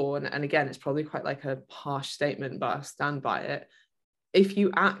this before, and again, it's probably quite like a harsh statement, but I'll stand by it. If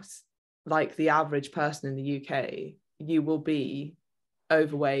you act like the average person in the UK, you will be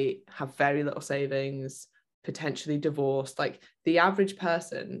overweight, have very little savings, potentially divorced. Like the average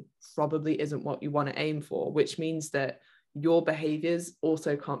person probably isn't what you want to aim for, which means that your behaviors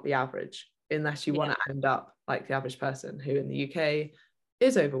also can't be average unless you want to end up like the average person who in the UK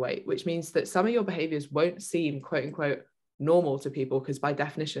is overweight, which means that some of your behaviors won't seem quote unquote normal to people because by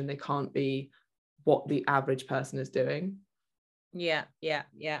definition they can't be what the average person is doing. Yeah.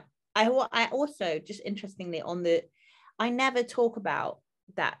 I also, just interestingly, I never talk about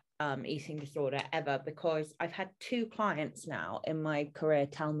that eating disorder ever, because I've had 2 clients now in my career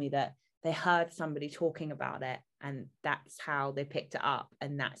tell me that they heard somebody talking about it and that's how they picked it up,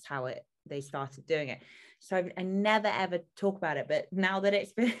 and that's how they started doing it. So I never ever talk about it, but now that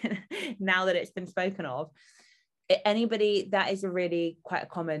it's been spoken of, anybody, that is a really quite a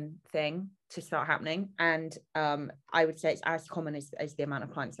common thing to start happening. And I would say it's as common as the amount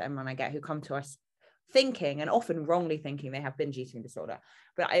of clients that Emma and I get who come to us thinking, and often wrongly thinking, they have binge eating disorder.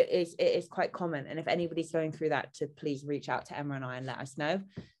 But it is quite common, and if anybody's going through that, to please reach out to Emma and I and let us know.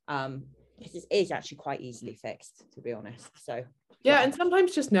 This is actually quite easily fixed, to be honest. So yeah, and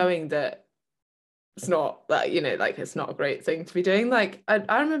sometimes just knowing that it's not like, like it's not a great thing to be doing. Like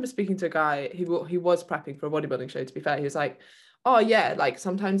I remember speaking to a guy who was prepping for a bodybuilding show, to be fair. He was like, oh yeah, like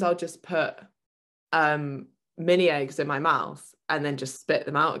sometimes I'll just put mini eggs in my mouth and then just spit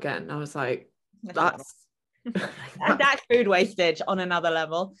them out again. And I was like, that's food wastage on another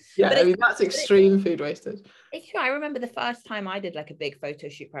level. Yeah, but I mean, that's extreme food wastage. It's true. I remember the first time I did like a big photo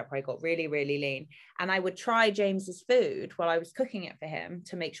shoot prep where I got really, really lean, and I would try James's food while I was cooking it for him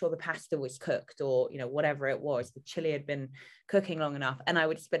to make sure the pasta was cooked, or whatever it was, the chili had been cooking long enough, and I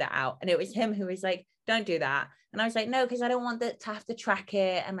would spit it out. And it was him who was like, don't do that. And I was like, no, because I don't want that to have to track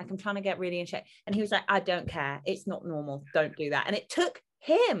it, and like I'm trying to get really in shape. And he was like, I don't care, it's not normal, don't do that. And it took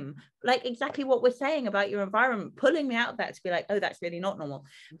him, like exactly what we're saying about your environment, pulling me out of that to be like, oh, that's really not normal.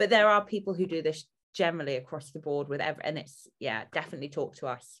 But there are people who do this generally across the board with and it's definitely talk to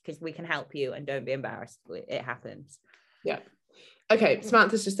us, because we can help you, and don't be embarrassed, it happens. Yeah. Okay,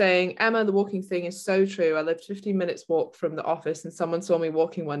 Samantha's just saying, Emma, the walking thing is so true. I lived 15 minutes walk from the office, and someone saw me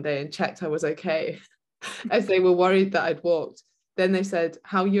walking one day and checked I was okay, as they were worried that I'd walked. Then they said,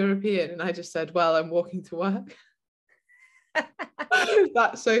 how European? And I just said, well, I'm walking to work.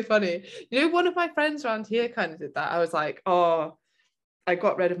 That's so funny. One of my friends around here kind of did that. I was like, oh, I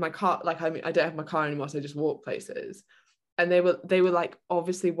got rid of my car, like I don't have my car anymore, so I just walk places. And they were like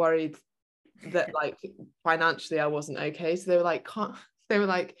obviously worried that like financially I wasn't okay, so they were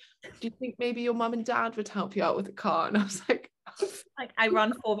like, do you think maybe your mum and dad would help you out with a car? And I was like I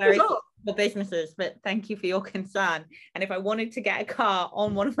run 4 very small businesses, but thank you for your concern. And if I wanted to get a car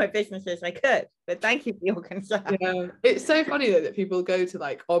on one of my businesses, I could, but thank you for your concern. Yeah, it's so funny that people go to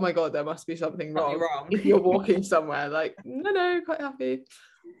like, oh my god, there must be something wrong if you're walking somewhere. Like, no, quite happy.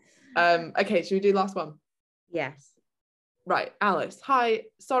 Okay, should we do last one? Yes. Right, Alice, hi,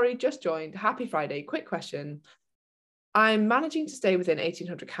 sorry, just joined, happy Friday. Quick question. I'm managing to stay within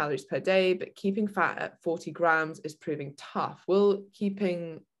 1800 calories per day, but keeping fat at 40 grams is proving tough. Will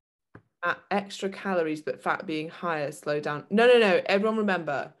keeping at extra calories but fat being higher slow down? No, everyone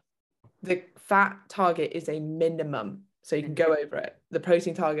remember, the fat target is a minimum, so you can go over it. The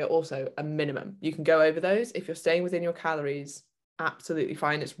protein target also a minimum. You can go over those. If you're staying within your calories, absolutely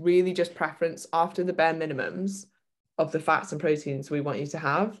fine. It's really just preference. After the bare minimums of the fats and proteins we want you to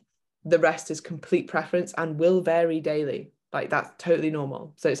have, the rest is complete preference and will vary daily. Like, that's totally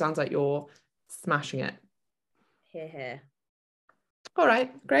normal. So it sounds like you're smashing it. Here. All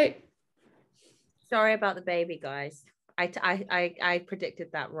right, great. Sorry about the baby, guys. I predicted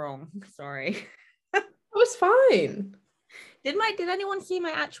that wrong. Sorry. It was fine. Did anyone see my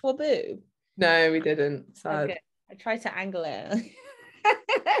actual boob? No, we didn't. Sad. Okay. I tried to angle it.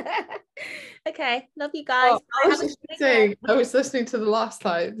 Okay, love you guys. I was listening to the last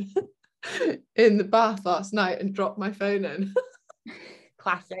time in the bath last night and dropped my phone in.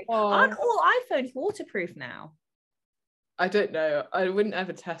 Classic. Aren't all iPhones waterproof now? I don't know. I wouldn't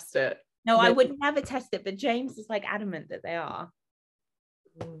ever test it. No, I would never test it, but James is like adamant that they are.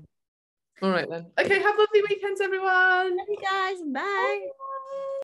 All right then. Okay, have lovely weekends, everyone. Love you guys. Bye.